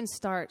if you can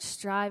start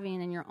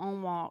striving in your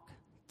own walk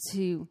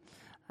to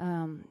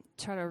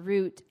try to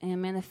root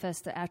and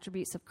manifest the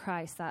attributes of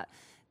Christ,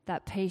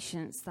 that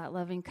patience, that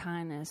loving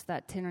kindness,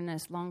 that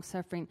tenderness,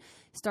 long-suffering,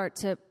 start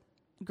to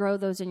grow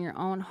those in your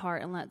own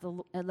heart and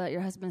let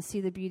your husband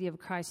see the beauty of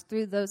Christ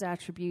through those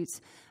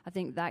attributes, I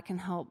think that can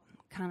help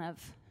kind of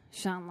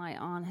shine light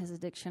on his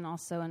addiction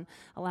also and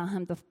allow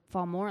him to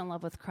fall more in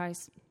love with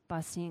Christ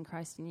by seeing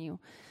Christ in you.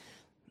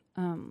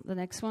 The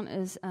next one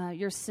is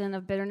your sin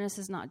of bitterness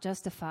is not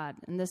justified.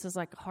 And this is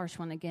like a harsh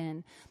one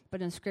again.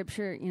 But in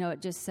Scripture,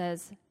 it just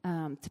says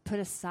to put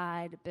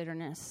aside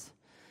bitterness.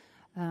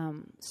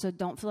 So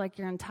don't feel like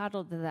you're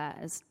entitled to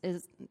that.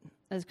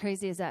 As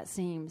crazy as that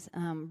seems,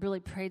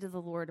 really pray to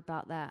the Lord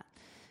about that.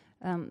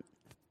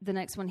 The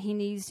next one, he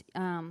needs,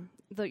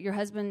 your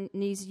husband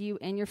needs you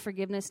and your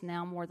forgiveness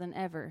now more than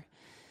ever.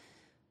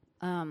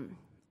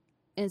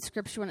 In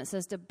Scripture, when it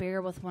says to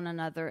bear with one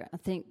another, I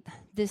think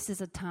this is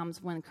a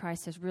times when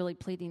Christ is really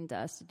pleading to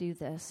us to do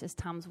this. It's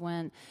times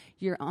when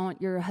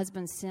your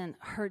husband's sin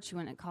hurts you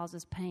and it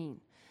causes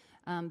pain.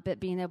 But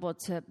being able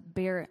to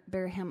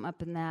bear him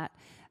up in that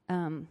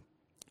and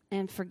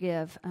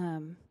forgive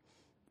and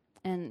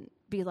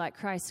be like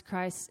Christ.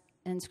 Christ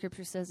in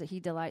Scripture says that he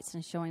delights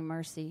in showing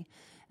mercy.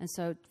 And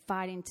so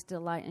fighting to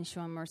delight in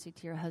showing mercy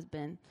to your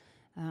husband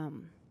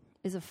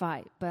is a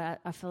fight. But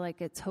I feel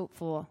like it's a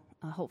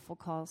hopeful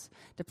cause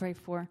to pray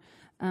for.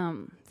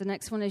 The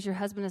next one is your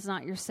husband is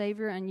not your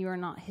Savior and you are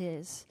not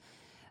his.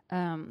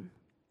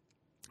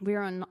 We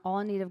are all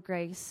in need of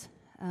grace.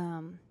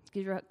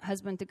 Give your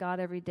husband to God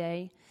every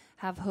day.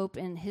 Have hope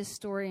in his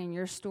story and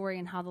your story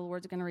and how the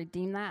Lord's going to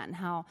redeem that and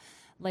how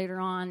later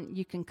on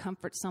you can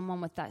comfort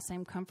someone with that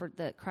same comfort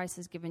that Christ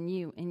has given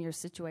you in your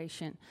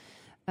situation.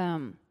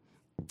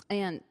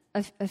 And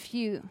a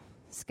few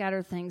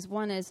scattered things.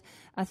 One is,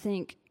 I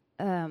think,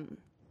 when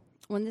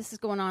this is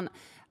going on,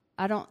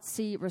 I don't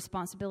see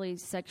responsibility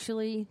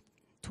sexually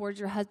towards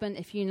your husband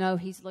if you know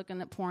he's looking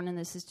at porn and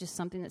this is just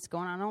something that's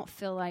going on. I don't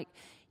feel like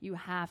you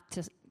have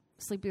to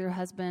sleep with your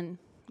husband.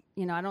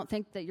 I don't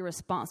think that you're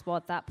responsible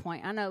at that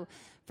point. I know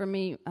for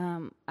me,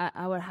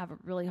 I would have a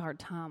really hard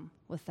time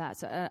with that.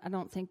 So I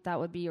don't think that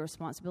would be a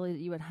responsibility that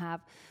you would have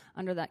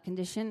under that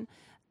condition.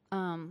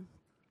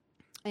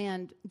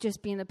 And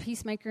just being a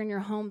peacemaker in your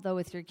home, though,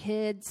 with your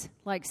kids,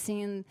 like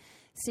seeing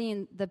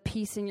the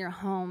peace in your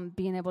home,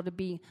 being able to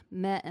be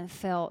met and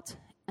felt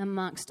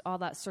amongst all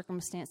that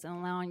circumstance and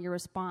allowing your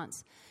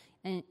response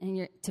and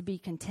to be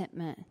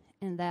contentment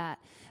in that.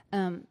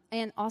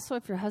 And also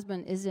if your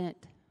husband isn't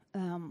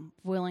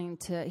willing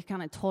to, he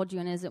kind of told you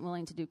and isn't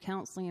willing to do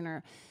counseling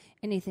or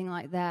anything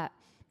like that.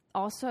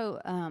 Also,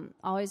 I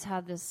always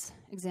have this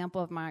example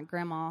of my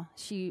grandma.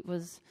 She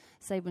was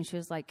saved when she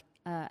was like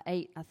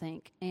 8, I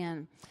think,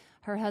 and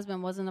her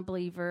husband wasn't a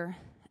believer,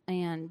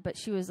 but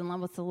she was in love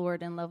with the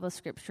Lord, in love with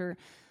Scripture.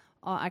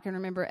 I can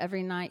remember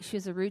every night, she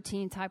was a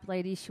routine type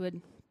lady. She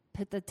would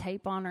put the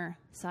tape on her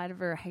side of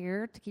her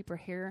hair to keep her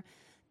hair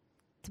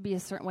to be a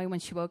certain way when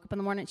she woke up in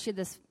the morning. She had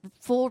this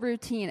full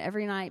routine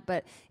every night,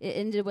 but it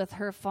ended with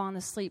her falling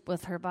asleep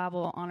with her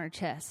Bible on her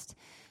chest.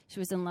 She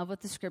was in love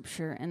with the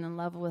Scripture and in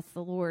love with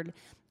the Lord.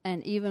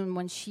 And even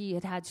when she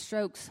had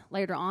strokes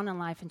later on in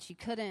life and she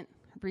couldn't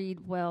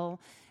read well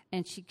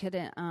and she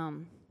couldn't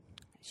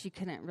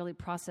really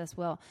process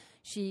well,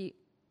 she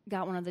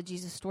got one of the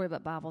Jesus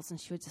Storybook Bibles and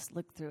she would just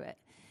look through it.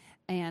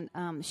 And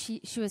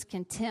she was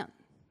content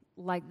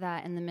like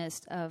that in the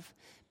midst of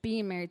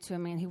being married to a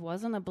man who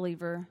wasn't a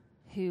believer,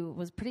 who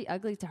was pretty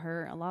ugly to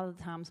her a lot of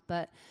the times,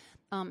 but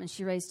and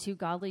she raised 2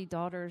 godly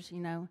daughters,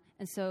 and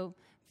so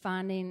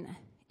having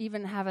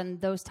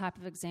those type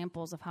of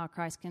examples of how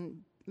Christ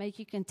can make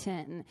you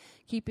content and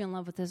keep you in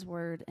love with His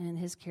Word and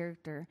His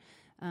character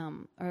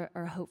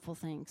are hopeful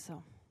things.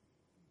 So,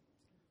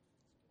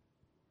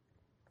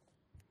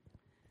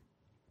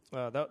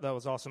 That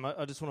was awesome.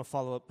 I just want to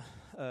follow up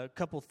a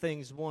couple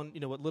things. One,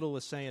 what Little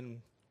was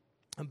saying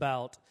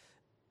about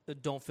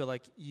don't feel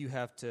like you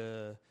have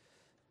to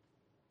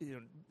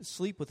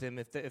sleep with him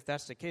if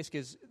that's the case,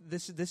 because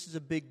this is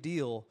a big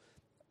deal.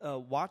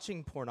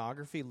 Watching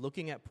pornography,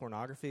 looking at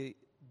pornography,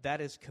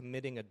 that is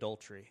committing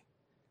adultery.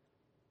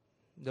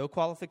 No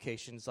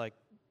qualifications, like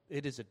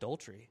it is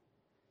adultery.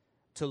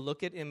 To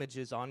look at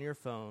images on your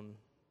phone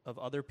of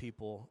other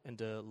people and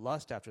to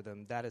lust after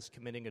them, that is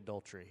committing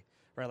adultery.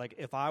 Right? Like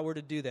if I were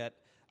to do that,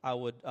 I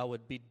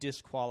would be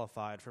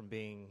disqualified from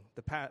being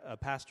a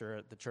pastor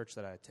at the church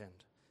that I attend.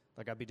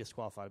 Like I'd be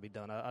disqualified. I'd be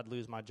done. I'd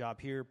lose my job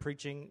here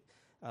preaching.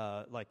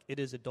 Like it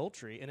is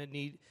adultery, and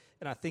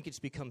I think it's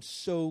become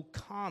so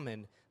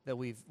common that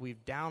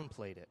we've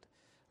downplayed it,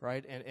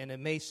 right? And it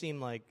may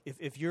seem like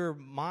if your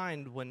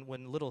mind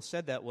when Little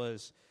said that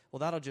was, well,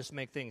 that'll just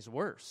make things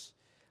worse.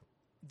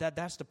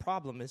 That's the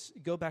problem. Is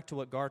go back to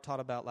what Gar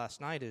taught about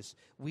last night. Is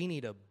we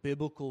need a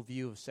biblical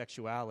view of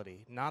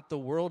sexuality, not the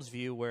world's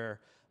view where,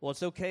 well,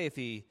 it's okay if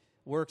he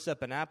works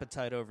up an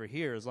appetite over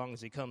here as long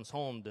as he comes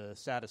home to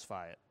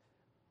satisfy it.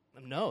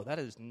 No, that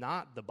is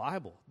not the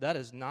Bible. That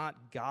is not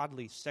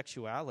godly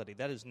sexuality.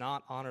 That is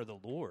not honor the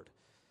Lord.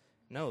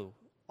 No,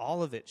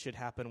 all of it should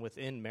happen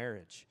within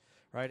marriage,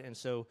 right? And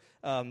so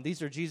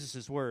these are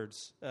Jesus'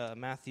 words,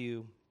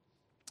 Matthew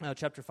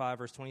chapter 5,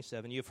 verse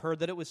 27. You have heard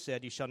that it was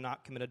said, you shall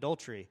not commit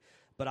adultery.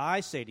 But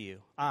I say to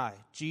you, I,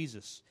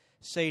 Jesus,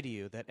 say to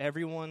you that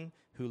everyone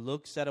who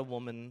looks at a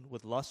woman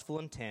with lustful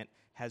intent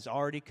has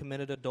already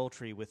committed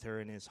adultery with her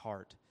in his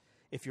heart.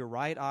 If your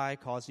right eye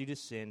causes you to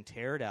sin,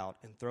 tear it out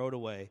and throw it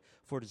away,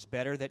 for it is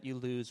better that you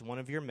lose one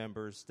of your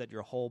members, that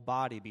your whole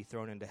body be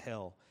thrown into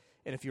hell.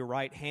 And if your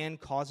right hand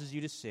causes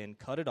you to sin,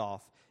 cut it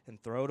off and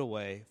throw it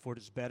away, for it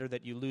is better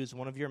that you lose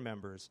one of your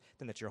members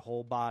than that your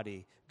whole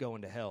body go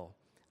into hell.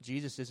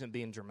 Jesus isn't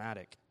being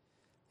dramatic.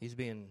 He's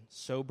being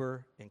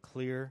sober and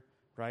clear,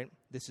 right?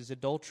 This is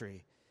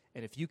adultery.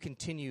 And if you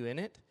continue in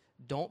it,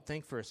 don't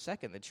think for a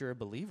second that you're a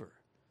believer.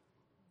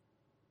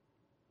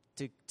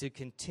 To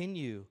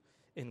continue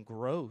in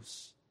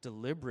gross,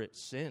 deliberate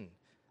sin,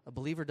 a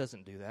believer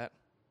doesn't do that.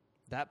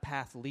 That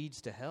path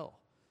leads to hell.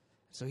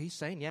 So he's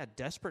saying,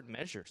 desperate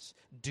measures.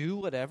 Do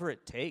whatever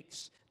it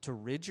takes to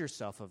rid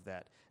yourself of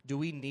that. Do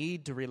we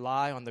need to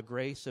rely on the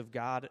grace of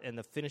God and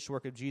the finished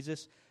work of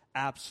Jesus?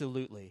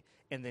 Absolutely.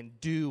 And then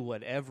do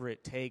whatever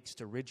it takes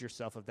to rid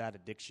yourself of that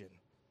addiction.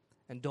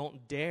 And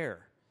don't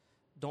dare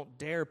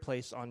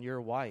place on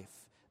your wife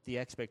the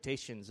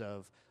expectations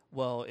of,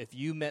 well, if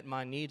you met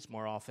my needs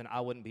more often,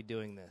 I wouldn't be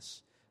doing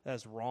this. That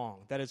is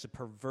wrong. That is a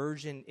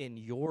perversion in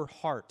your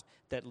heart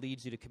that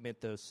leads you to commit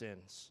those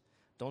sins.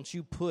 Don't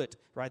you put,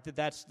 right,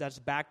 that's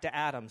back to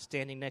Adam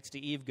standing next to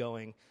Eve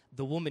going,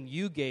 the woman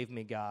you gave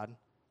me, God.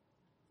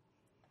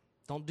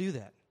 Don't do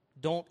that.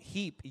 Don't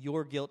heap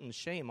your guilt and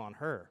shame on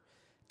her.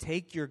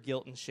 Take your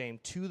guilt and shame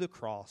to the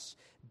cross,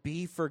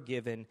 be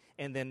forgiven,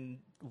 and then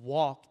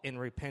walk in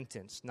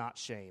repentance, not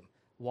shame.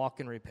 Walk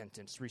in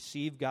repentance.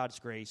 Receive God's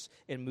grace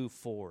and move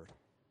forward.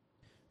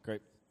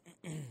 Great.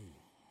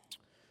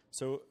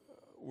 So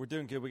we're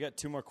doing good. We got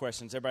 2 more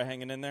questions. Everybody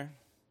hanging in there?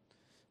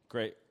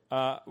 Great.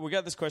 We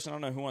got this question. I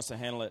don't know who wants to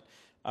handle it.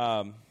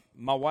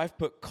 My wife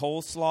put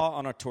coleslaw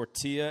on a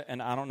tortilla,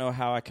 and I don't know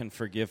how I can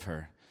forgive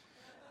her.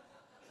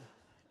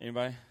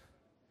 Anybody?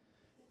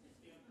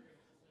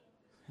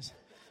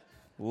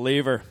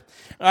 Leave her.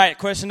 All right,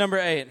 question number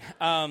 8.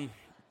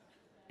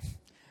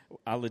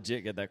 I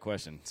legit get that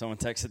question. Someone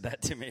texted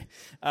that to me.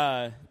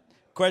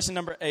 Question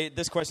number 8.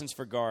 This question's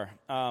for Gar.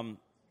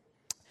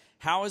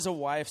 How is a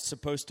wife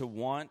supposed to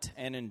want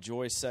and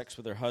enjoy sex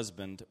with her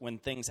husband when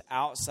things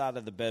outside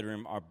of the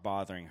bedroom are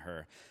bothering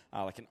her?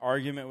 Like an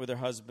argument with her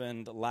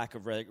husband, lack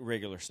of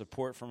regular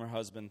support from her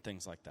husband,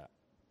 things like that.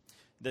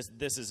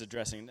 This is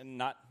addressing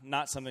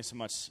not something so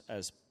much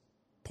as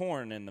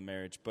porn in the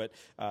marriage, but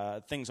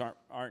things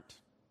aren't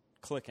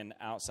clicking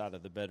outside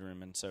of the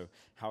bedroom. And so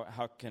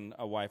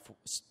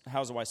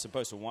how's a wife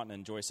supposed to want and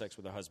enjoy sex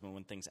with her husband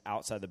when things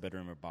outside the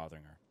bedroom are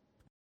bothering her?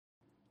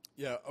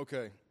 Yeah,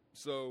 okay.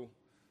 So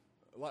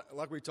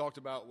like we talked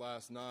about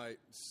last night,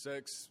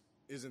 sex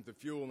isn't the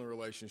fuel in the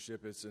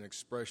relationship, it's an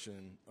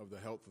expression of the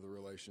health of the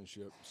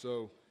relationship.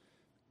 So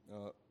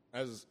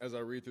as I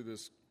read through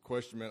this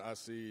question, man, I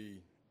see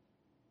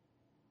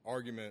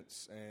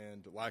arguments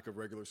and lack of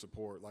regular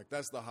support. Like,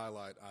 that's the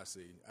highlight I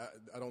see.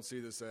 I don't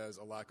see this as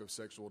a lack of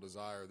sexual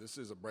desire. This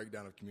is a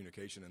breakdown of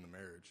communication in the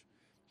marriage.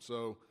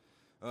 So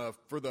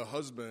for the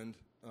husband,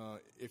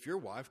 if your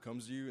wife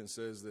comes to you and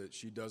says that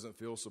she doesn't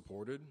feel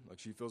supported, like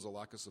she feels a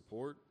lack of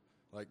support,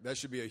 like that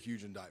should be a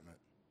huge indictment.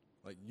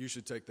 Like, you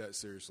should take that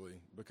seriously,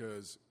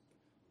 because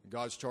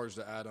God's charge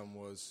to Adam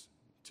was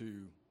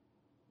to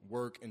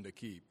work and to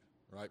keep,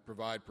 right?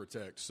 Provide,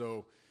 protect.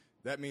 So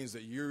that means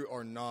that you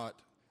are not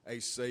a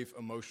safe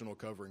emotional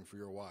covering for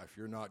your wife.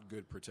 You're not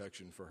good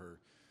protection for her.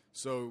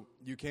 So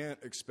you can't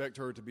expect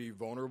her to be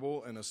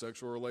vulnerable in a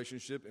sexual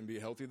relationship and be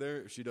healthy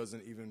there if she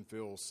doesn't even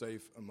feel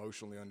safe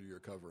emotionally under your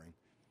covering.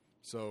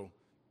 So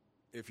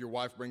if your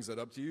wife brings that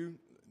up to you,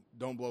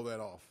 don't blow that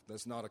off.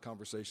 That's not a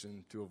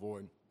conversation to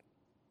avoid.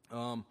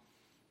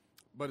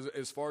 But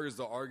as far as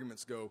the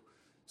arguments go,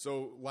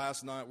 so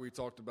last night we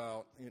talked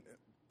about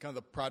kind of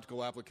the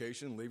practical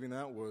application. Leaving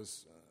that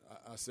was,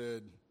 I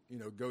said,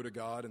 go to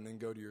God and then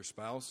go to your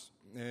spouse.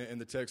 And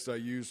the text I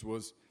used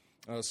was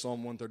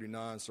Psalm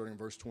 139, starting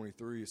verse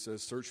 23. It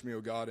says, "Search me,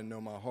 O God, and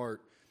know my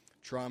heart.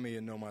 Try me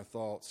and know my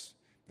thoughts,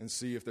 and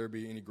see if there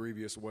be any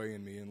grievous way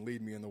in me, and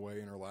lead me in the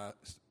way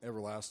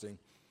everlasting."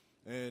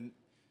 And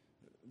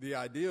the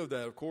idea of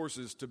that, of course,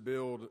 is to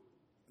build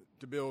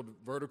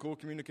vertical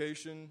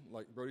communication,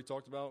 like Brody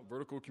talked about,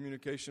 vertical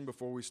communication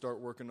before we start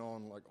working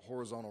on like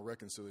horizontal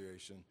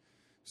reconciliation.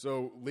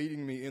 So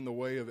leading me in the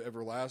way of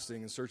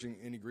everlasting and searching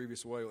any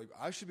grievous way, like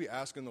I should be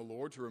asking the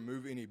Lord to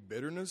remove any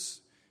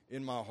bitterness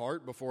in my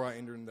heart before I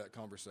enter into that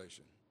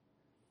conversation.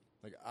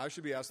 Like I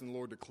should be asking the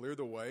Lord to clear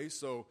the way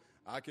so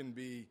I can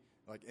be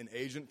like an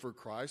agent for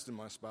Christ in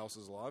my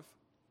spouse's life.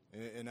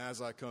 And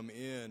as I come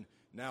in,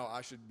 now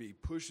I should be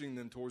pushing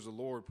them towards the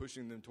Lord,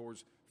 pushing them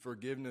towards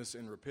forgiveness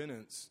and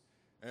repentance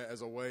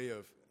as a way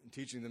of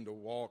teaching them to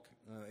walk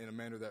in a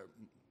manner that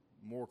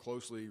more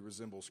closely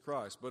resembles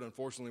Christ. But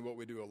unfortunately, what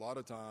we do a lot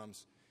of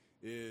times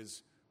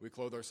is we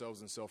clothe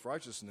ourselves in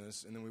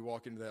self-righteousness, and then we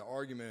walk into that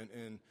argument,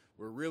 and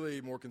we're really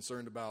more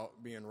concerned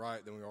about being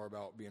right than we are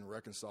about being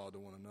reconciled to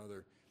one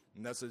another.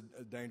 And that's a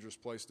dangerous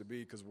place to be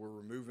because we're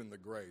removing the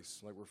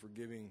grace, like we're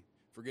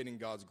forgetting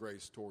God's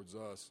grace towards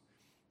us.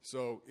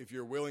 So if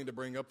you're willing to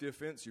bring up the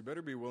offense, you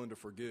better be willing to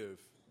forgive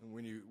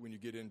when you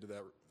get into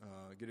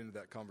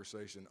that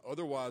conversation.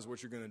 Otherwise,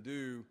 what you're going to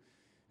do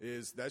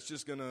is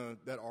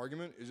that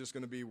argument is just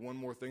going to be one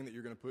more thing that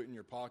you're going to put in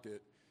your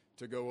pocket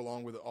to go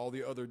along with all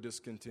the other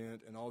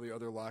discontent and all the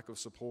other lack of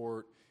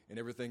support and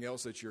everything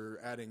else that you're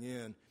adding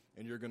in,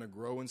 and you're going to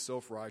grow in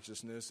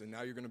self-righteousness, and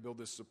now you're going to build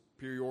this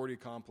superiority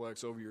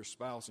complex over your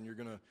spouse, and you're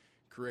going to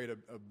create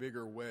a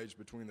bigger wedge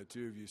between the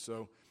two of you.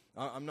 So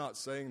I'm not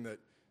saying that,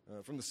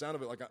 from the sound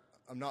of it, like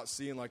I'm not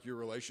seeing like your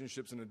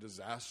relationship's in a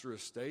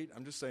disastrous state.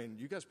 I'm just saying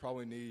you guys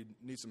probably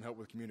need some help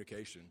with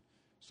communication.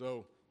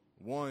 So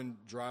one,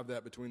 drive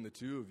that between the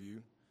two of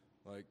you,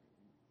 like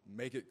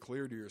make it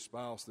clear to your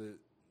spouse that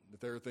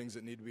there are things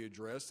that need to be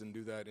addressed, and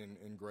do that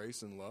in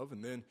grace and love.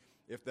 And then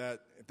if that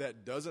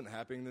doesn't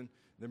happen,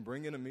 then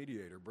bring in a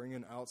mediator, bring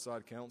in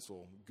outside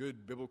counsel,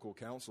 good biblical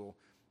counsel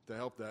to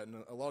help that.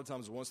 And a lot of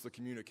times once the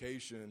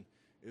communication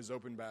is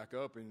opened back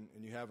up and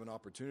you have an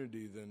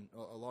opportunity, then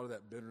a lot of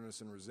that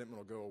bitterness and resentment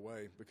will go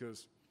away.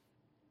 Because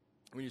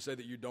when you say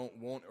that you don't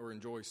want or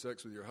enjoy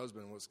sex with your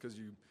husband, well, it's because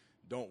you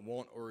don't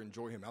want or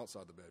enjoy him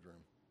outside the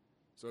bedroom.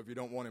 So if you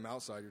don't want him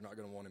outside, you're not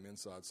going to want him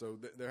inside. So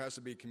there has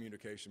to be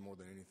communication more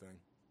than anything.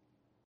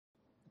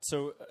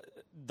 So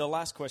the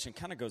last question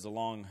kind of goes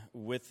along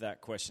with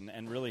that question,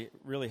 and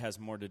really has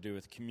more to do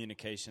with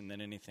communication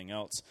than anything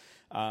else.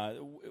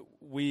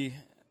 We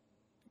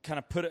kind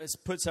of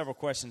put several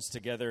questions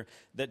together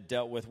that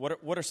dealt with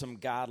what are some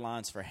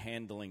guidelines for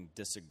handling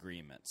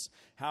disagreements?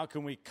 How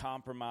can we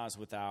compromise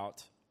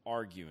without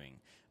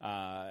arguing?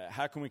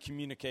 How can we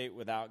communicate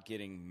without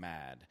getting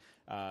mad?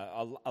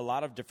 A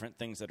lot of different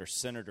things that are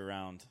centered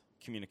around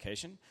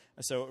communication.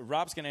 So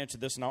Rob's going to answer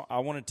this, and I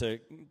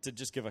wanted to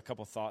just give a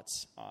couple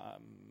thoughts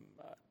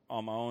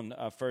on my own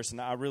first.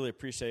 And I really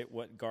appreciate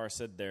what Gar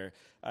said there,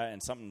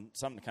 and something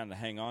to kind of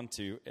hang on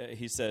to.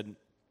 He said,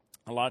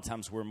 a lot of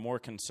times we're more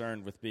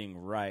concerned with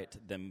being right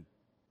than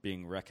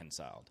being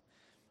reconciled.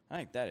 I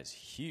think that is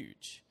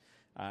huge.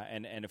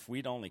 And if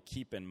we'd only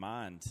keep in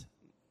mind,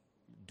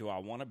 do I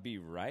want to be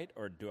right,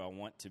 or do I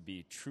want to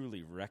be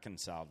truly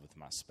reconciled with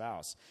my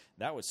spouse?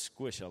 That would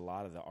squish a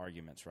lot of the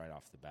arguments right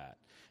off the bat,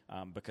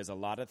 because a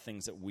lot of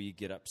things that we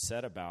get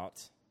upset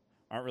about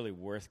aren't really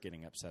worth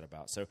getting upset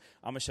about. So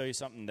I'm going to show you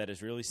something that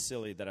is really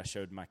silly that I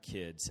showed my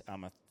kids.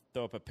 I'm going to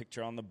throw up a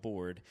picture on the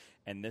board,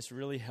 and this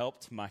really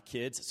helped my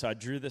kids. So I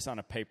drew this on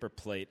a paper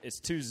plate. It's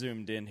too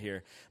zoomed in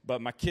here,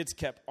 but my kids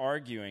kept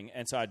arguing,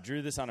 and so I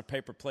drew this on a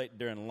paper plate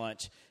during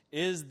lunch.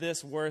 Is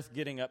this worth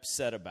getting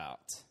upset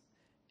about?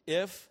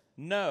 If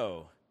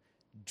no,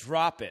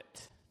 drop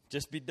it.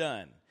 Just be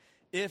done.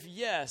 If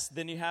yes,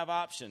 then you have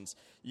options.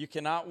 You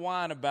cannot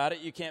whine about it.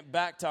 You can't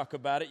backtalk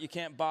about it. You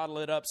can't bottle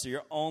it up. So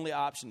your only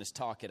option is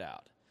talk it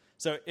out.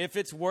 So if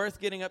it's worth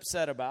getting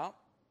upset about,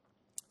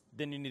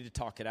 then you need to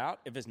talk it out.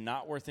 If it's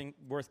not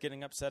worth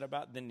getting upset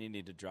about, then you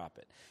need to drop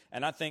it.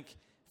 And I think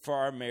for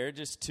our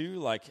marriages too,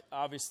 like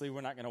obviously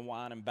we're not going to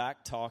whine and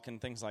backtalk and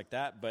things like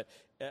that. But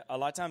a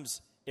lot of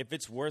times, if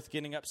it's worth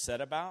getting upset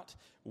about,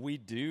 we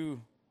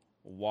do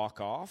walk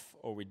off,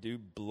 or we do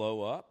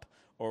blow up,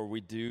 or we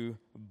do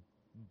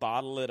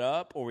bottle it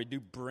up, or we do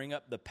bring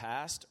up the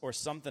past, or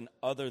something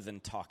other than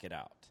talk it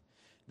out.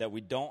 That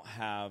we don't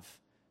have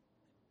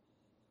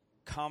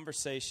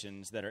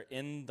conversations that are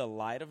in the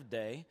light of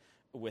day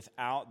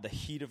without the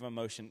heat of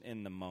emotion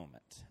in the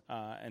moment.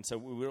 And so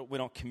we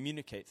don't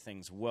communicate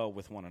things well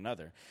with one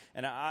another.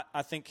 And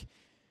I think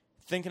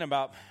thinking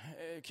about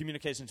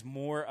communication is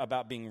more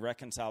about being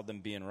reconciled than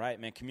being right.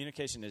 Man,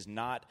 communication is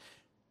not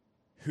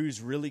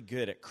who's really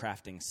good at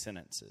crafting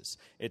sentences.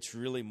 It's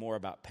really more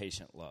about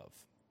patient love.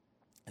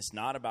 It's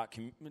not about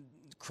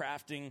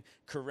crafting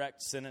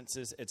correct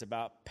sentences. It's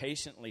about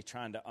patiently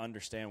trying to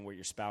understand what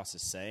your spouse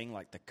is saying,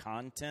 like the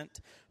content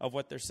of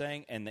what they're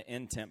saying and the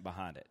intent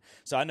behind it.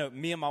 So I know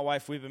me and my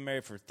wife, we've been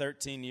married for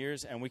 13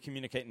 years, and we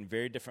communicate in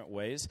very different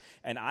ways.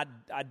 And I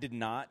did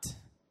not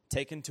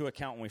take into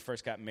account when we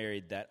first got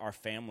married that our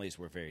families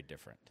were very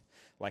different.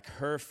 Like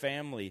her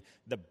family,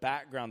 the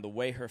background, the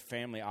way her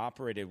family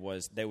operated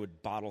was they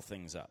would bottle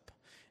things up.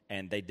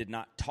 And they did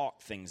not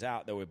talk things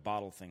out. They would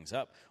bottle things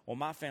up. Well,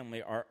 my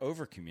family are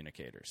over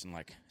communicators. And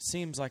like,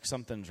 seems like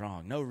something's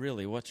wrong. No,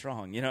 really, what's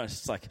wrong? You know,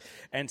 it's like,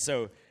 and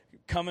so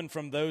coming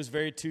from those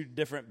very two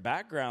different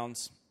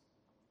backgrounds,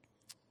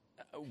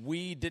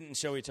 we didn't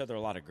show each other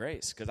a lot of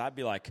grace. Because I'd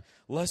be like,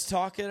 let's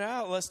talk it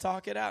out. Let's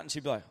talk it out. And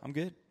she'd be like, I'm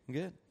good. I'm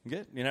good. I'm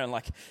good. You know,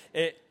 like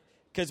it.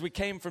 Because we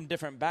came from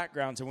different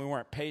backgrounds and we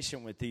weren't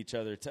patient with each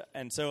other.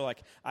 And so,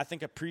 like, I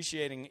think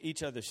appreciating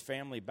each other's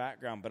family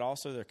background, but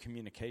also their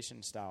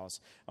communication styles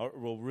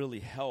will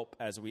really help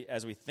as we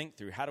think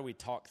through how do we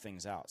talk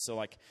things out. So,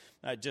 like,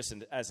 just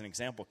as an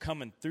example,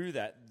 coming through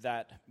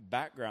that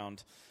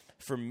background,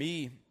 for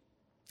me,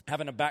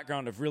 having a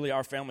background of really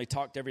our family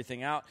talked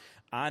everything out,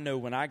 I know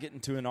when I get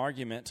into an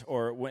argument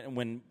or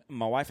when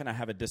my wife and I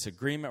have a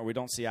disagreement or we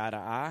don't see eye to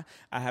eye,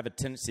 I have a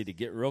tendency to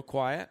get real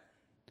quiet,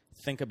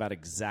 think about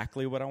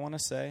exactly what I want to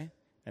say,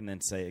 and then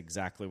say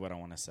exactly what I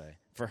want to say.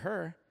 For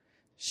her,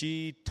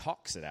 she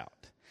talks it out.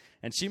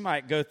 And she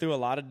might go through a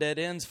lot of dead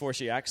ends before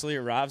she actually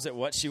arrives at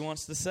what she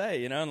wants to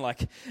say, you know, and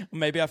like,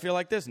 maybe I feel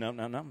like this. No,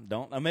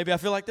 don't. Maybe I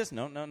feel like this.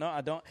 No,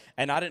 I don't.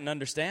 And I didn't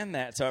understand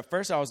that. So at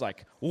first I was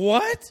like,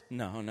 what?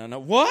 No.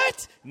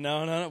 What?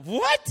 No.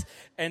 What?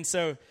 And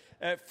so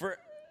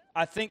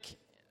I think,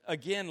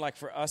 again, like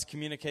for us,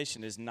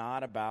 communication is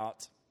not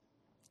about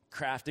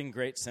crafting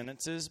great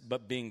sentences,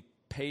 but being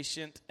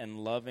patient and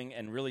loving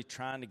and really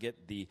trying to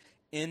get the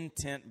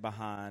intent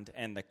behind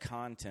and the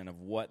content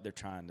of what they're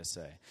trying to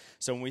say.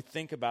 So when we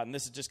think about, and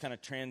this is just kind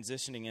of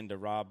transitioning into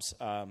Rob's,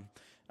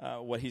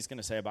 what he's going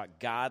to say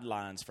about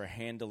guidelines for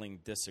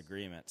handling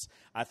disagreements,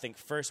 I think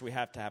first we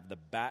have to have the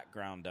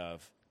background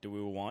of, do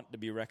we want to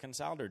be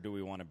reconciled or do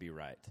we want to be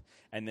right?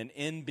 And then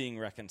in being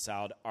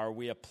reconciled, are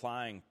we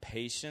applying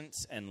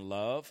patience and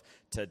love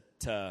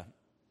to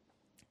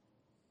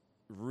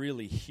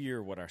really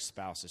hear what our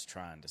spouse is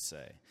trying to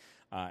say?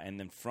 And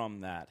then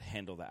from that,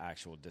 handle the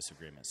actual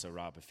disagreement. So,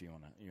 Rob, if you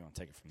want to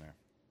take it from there.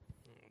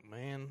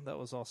 Man, that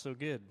was all so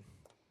good.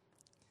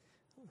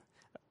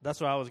 That's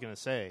what I was going to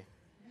say.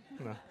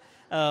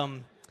 That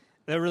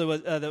really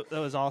was that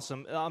was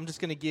awesome. I'm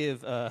just going to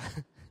give,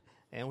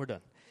 and we're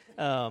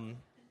done.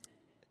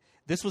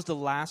 This was the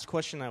last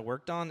question I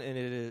worked on,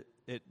 and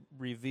it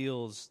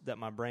reveals that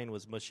my brain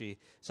was mushy.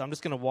 So I'm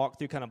just going to walk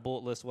through kind of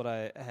bullet list what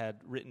I had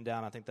written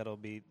down. I think that'll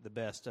be the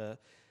best. I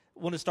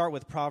want to start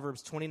with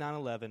Proverbs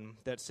 29:11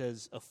 that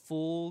says, "A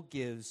fool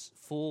gives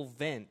full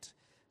vent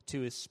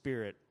to his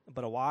spirit,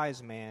 but a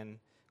wise man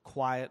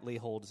quietly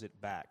holds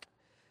it back."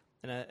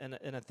 And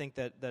I think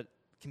that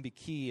can be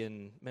key.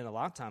 And man, a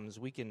lot of times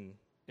we can,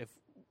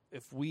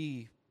 if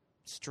we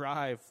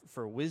strive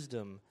for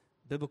wisdom,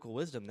 biblical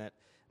wisdom, that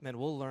man,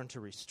 we'll learn to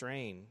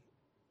restrain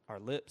our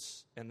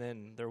lips, and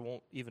then there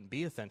won't even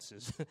be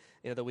offenses.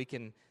 That we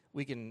can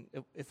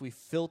if we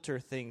filter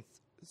things.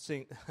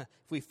 If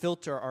we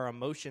filter our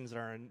emotions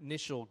and our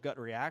initial gut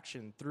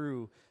reaction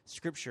through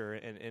Scripture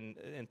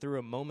and through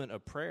a moment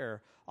of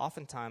prayer,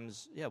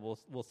 oftentimes,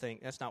 we'll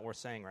think that's not worth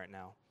saying right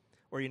now.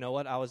 Or you know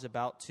what, I was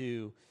about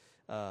to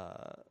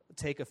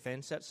take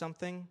offense at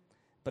something,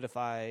 but if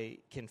I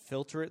can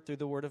filter it through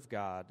the Word of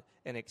God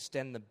and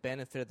extend the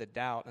benefit of the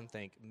doubt and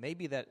think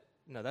maybe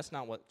that's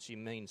not what she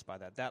means by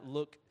that. That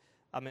look,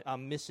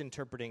 I'm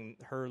misinterpreting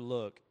her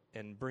look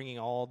and bringing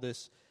all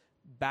this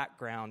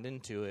background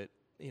into it.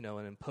 And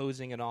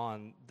imposing it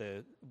on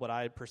what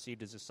I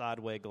perceived as a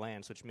sideways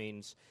glance, which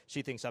means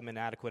she thinks I'm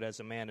inadequate as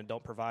a man and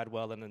don't provide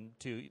well and I'm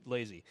too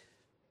lazy.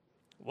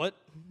 What?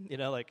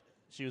 Like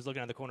she was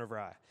looking at the corner of her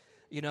eye.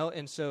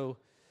 And so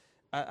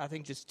I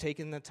think just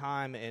taking the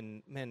time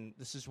and, man,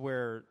 this is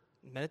where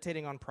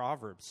meditating on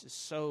Proverbs is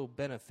so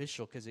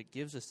beneficial because it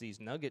gives us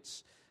these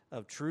nuggets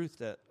of truth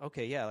that,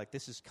 okay, yeah, like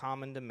this is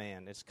common to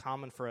man. It's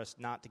common for us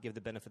not to give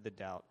the benefit of the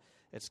doubt.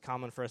 It's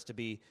common for us to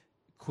be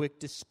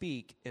quick to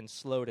speak and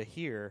slow to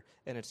hear,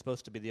 and it's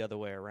supposed to be the other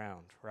way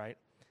around, right?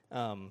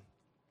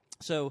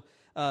 So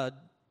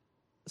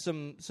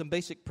some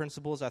basic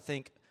principles, I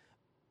think,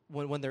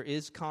 when there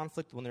is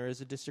conflict, when there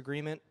is a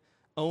disagreement,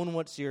 own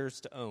what's yours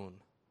to own.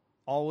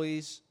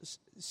 Always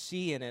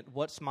see in it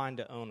what's mine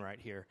to own right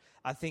here.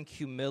 I think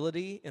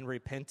humility and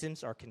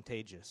repentance are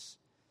contagious.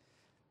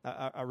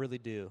 I really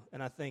do.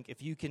 And I think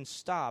if you can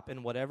stop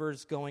in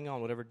whatever's going on,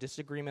 whatever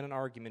disagreement and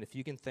argument, if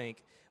you can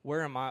think,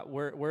 where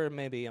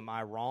maybe am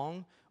I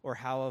wrong, or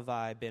how have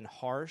I been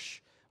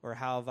harsh, or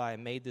how have I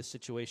made this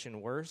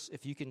situation worse,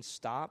 if you can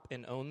stop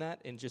and own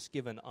that and just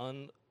give an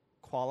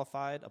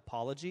unqualified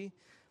apology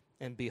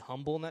and be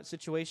humble in that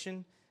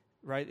situation,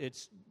 right?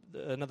 It's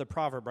another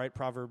proverb, right?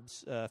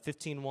 Proverbs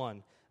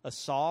 15:1. A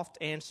soft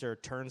answer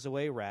turns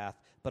away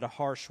wrath, but a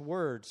harsh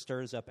word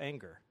stirs up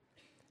anger.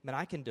 man,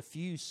 I can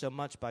diffuse so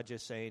much by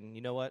just saying,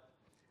 you know what?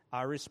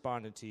 I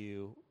responded to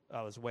you.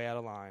 I was way out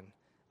of line.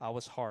 I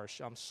was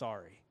harsh. I'm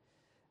sorry.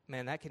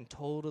 Man, that can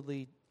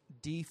totally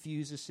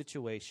defuse a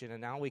situation,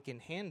 and now we can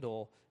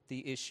handle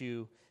the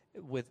issue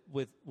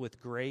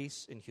with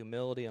grace and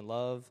humility and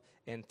love,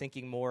 and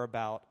thinking more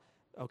about,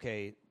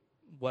 okay,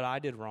 what I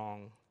did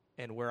wrong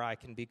and where I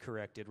can be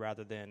corrected,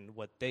 rather than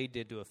what they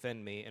did to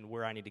offend me and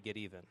where I need to get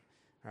even,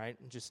 right?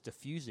 And just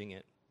diffusing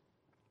it.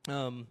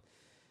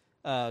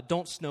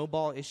 Don't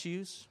snowball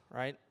issues,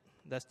 right?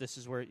 This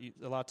is where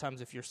a lot of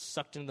times, if you're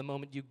sucked into the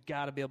moment, you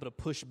got to be able to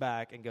push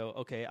back and go,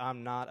 okay,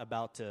 I'm not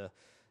about to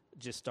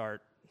just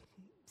start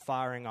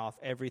firing off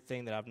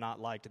everything that I've not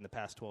liked in the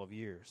past 12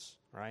 years,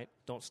 right?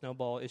 Don't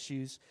snowball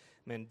issues.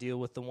 Man, deal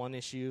with the one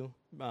issue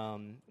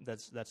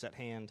that's at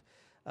hand.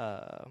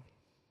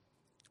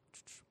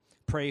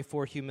 Pray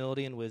for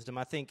humility and wisdom.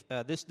 I think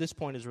this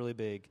point is really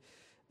big.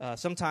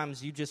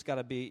 Sometimes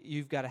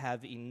you've got to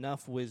have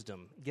enough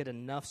wisdom, get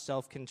enough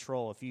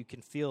self-control, if you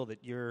can feel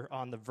that you're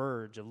on the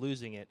verge of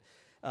losing it,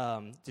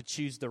 to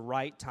choose the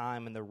right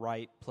time and the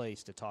right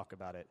place to talk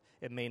about it.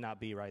 It may not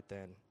be right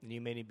then. And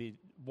you may need to be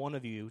one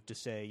of you to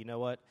say, you know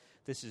what,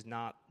 this is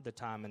not the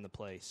time and the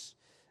place,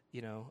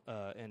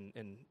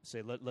 and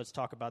say, let's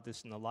talk about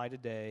this in the light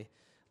of day.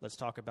 Let's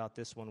talk about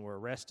this when we're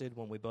rested,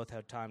 when we both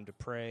have time to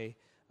pray,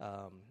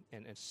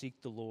 and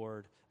seek the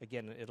Lord.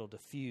 Again, it'll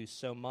diffuse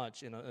so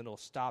much, and it'll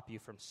stop you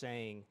from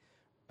saying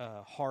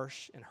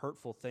harsh and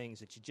hurtful things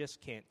that you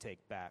just can't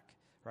take back,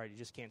 right? You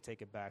just can't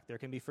take it back. There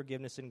can be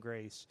forgiveness and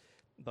grace,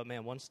 but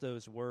man, once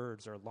those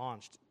words are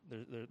launched,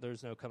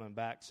 there's no coming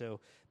back. So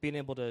being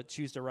able to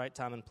choose the right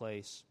time and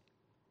place.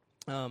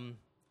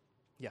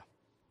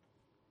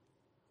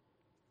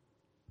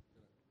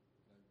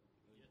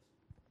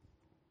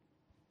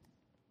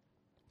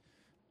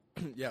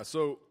 Yeah,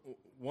 so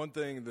one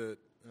thing that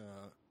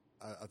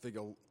I think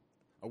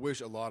I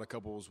wish a lot of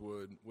couples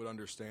would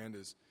understand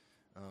is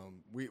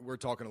we're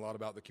talking a lot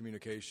about the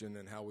communication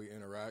and how we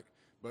interact,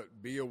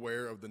 but be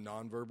aware of the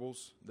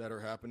nonverbals that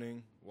are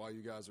happening while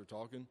you guys are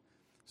talking.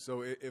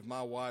 So if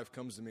my wife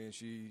comes to me and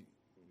she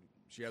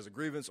has a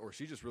grievance, or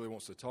she just really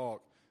wants to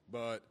talk,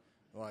 but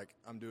like,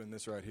 I'm doing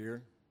this right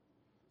here,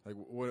 like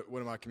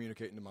what am I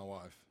communicating to my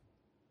wife?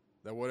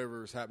 That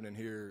whatever is happening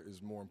here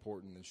is more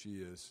important than she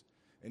is.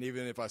 And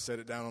even if I set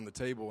it down on the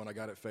table and I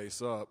got it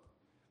face up,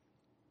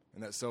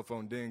 and that cell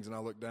phone dings and I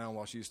look down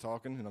while she's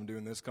talking and I'm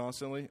doing this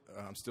constantly,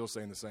 I'm still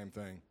saying the same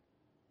thing.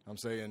 I'm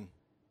saying,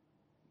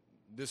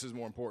 this is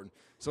more important.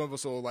 Some of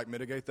us will like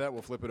mitigate that.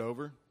 We'll flip it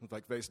over,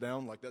 like face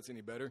down, like that's any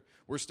better.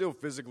 We're still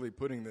physically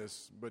putting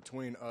this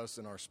between us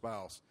and our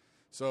spouse.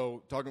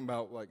 So talking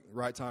about like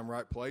right time,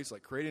 right place,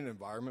 like creating an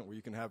environment where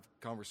you can have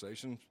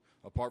conversations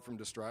apart from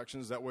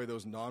distractions. That way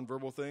those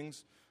nonverbal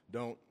things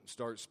don't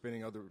start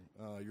spinning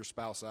your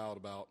spouse out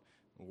about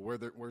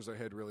where's their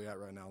head really at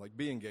right now. Like,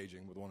 be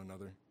engaging with one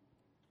another.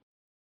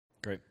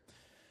 Great.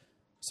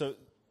 So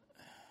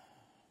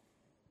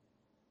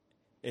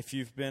if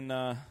you've been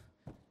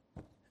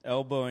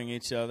elbowing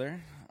each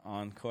other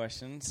on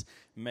questions,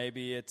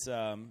 maybe it's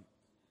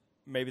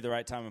maybe the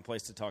right time and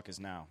place to talk is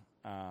now.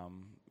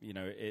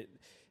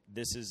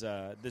 This is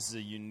a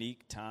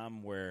unique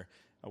time where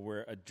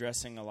we're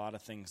addressing a lot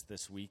of things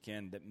this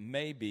weekend that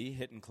may be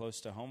hitting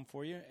close to home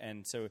for you.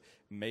 And so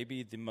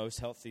maybe the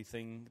most healthy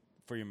thing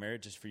for your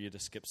marriage is for you to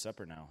skip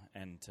supper now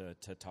and to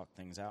talk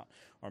things out.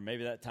 Or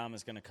maybe that time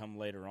is going to come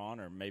later on,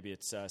 or maybe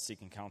it's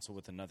seeking counsel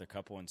with another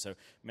couple. And so,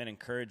 man,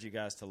 encourage you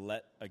guys to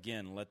let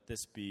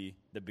this be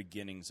the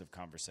beginnings of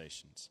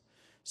conversations.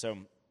 So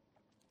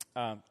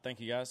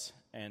thank you guys.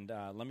 And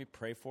let me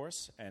pray for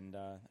us, and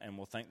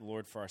we'll thank the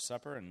Lord for our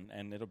supper,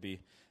 and it'll be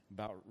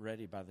about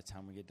ready by the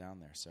time we get down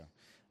there. So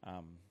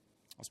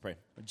let's pray.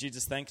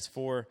 Jesus, thanks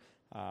for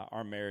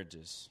our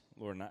marriages,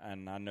 Lord,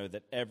 and I know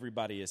that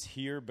everybody is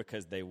here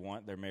because they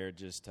want their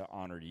marriages to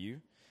honor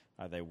you.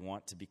 They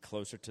want to be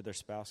closer to their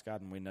spouse,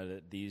 God, and we know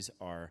that these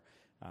are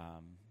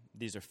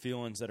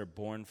feelings that are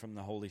born from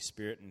the Holy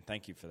Spirit, and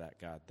thank you for that,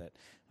 God,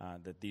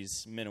 that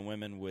these men and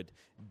women would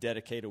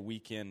dedicate a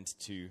weekend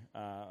to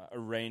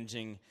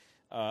arranging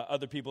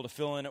other people to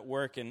fill in at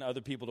work and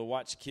other people to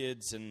watch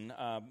kids and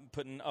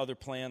putting other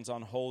plans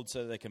on hold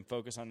so they can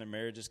focus on their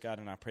marriages, God.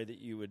 And I pray that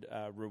you would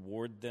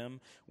reward them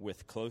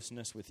with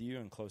closeness with you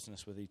and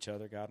closeness with each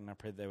other, God. And I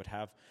pray that they would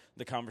have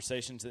the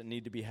conversations that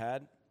need to be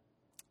had,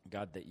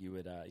 God, that you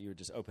would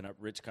just open up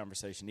rich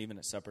conversation even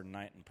at supper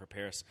tonight and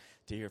prepare us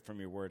to hear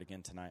from your word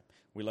again tonight.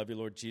 We love you,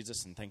 Lord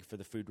Jesus, and thank you for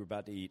the food we're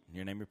about to eat. In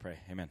your name we pray.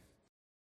 Amen.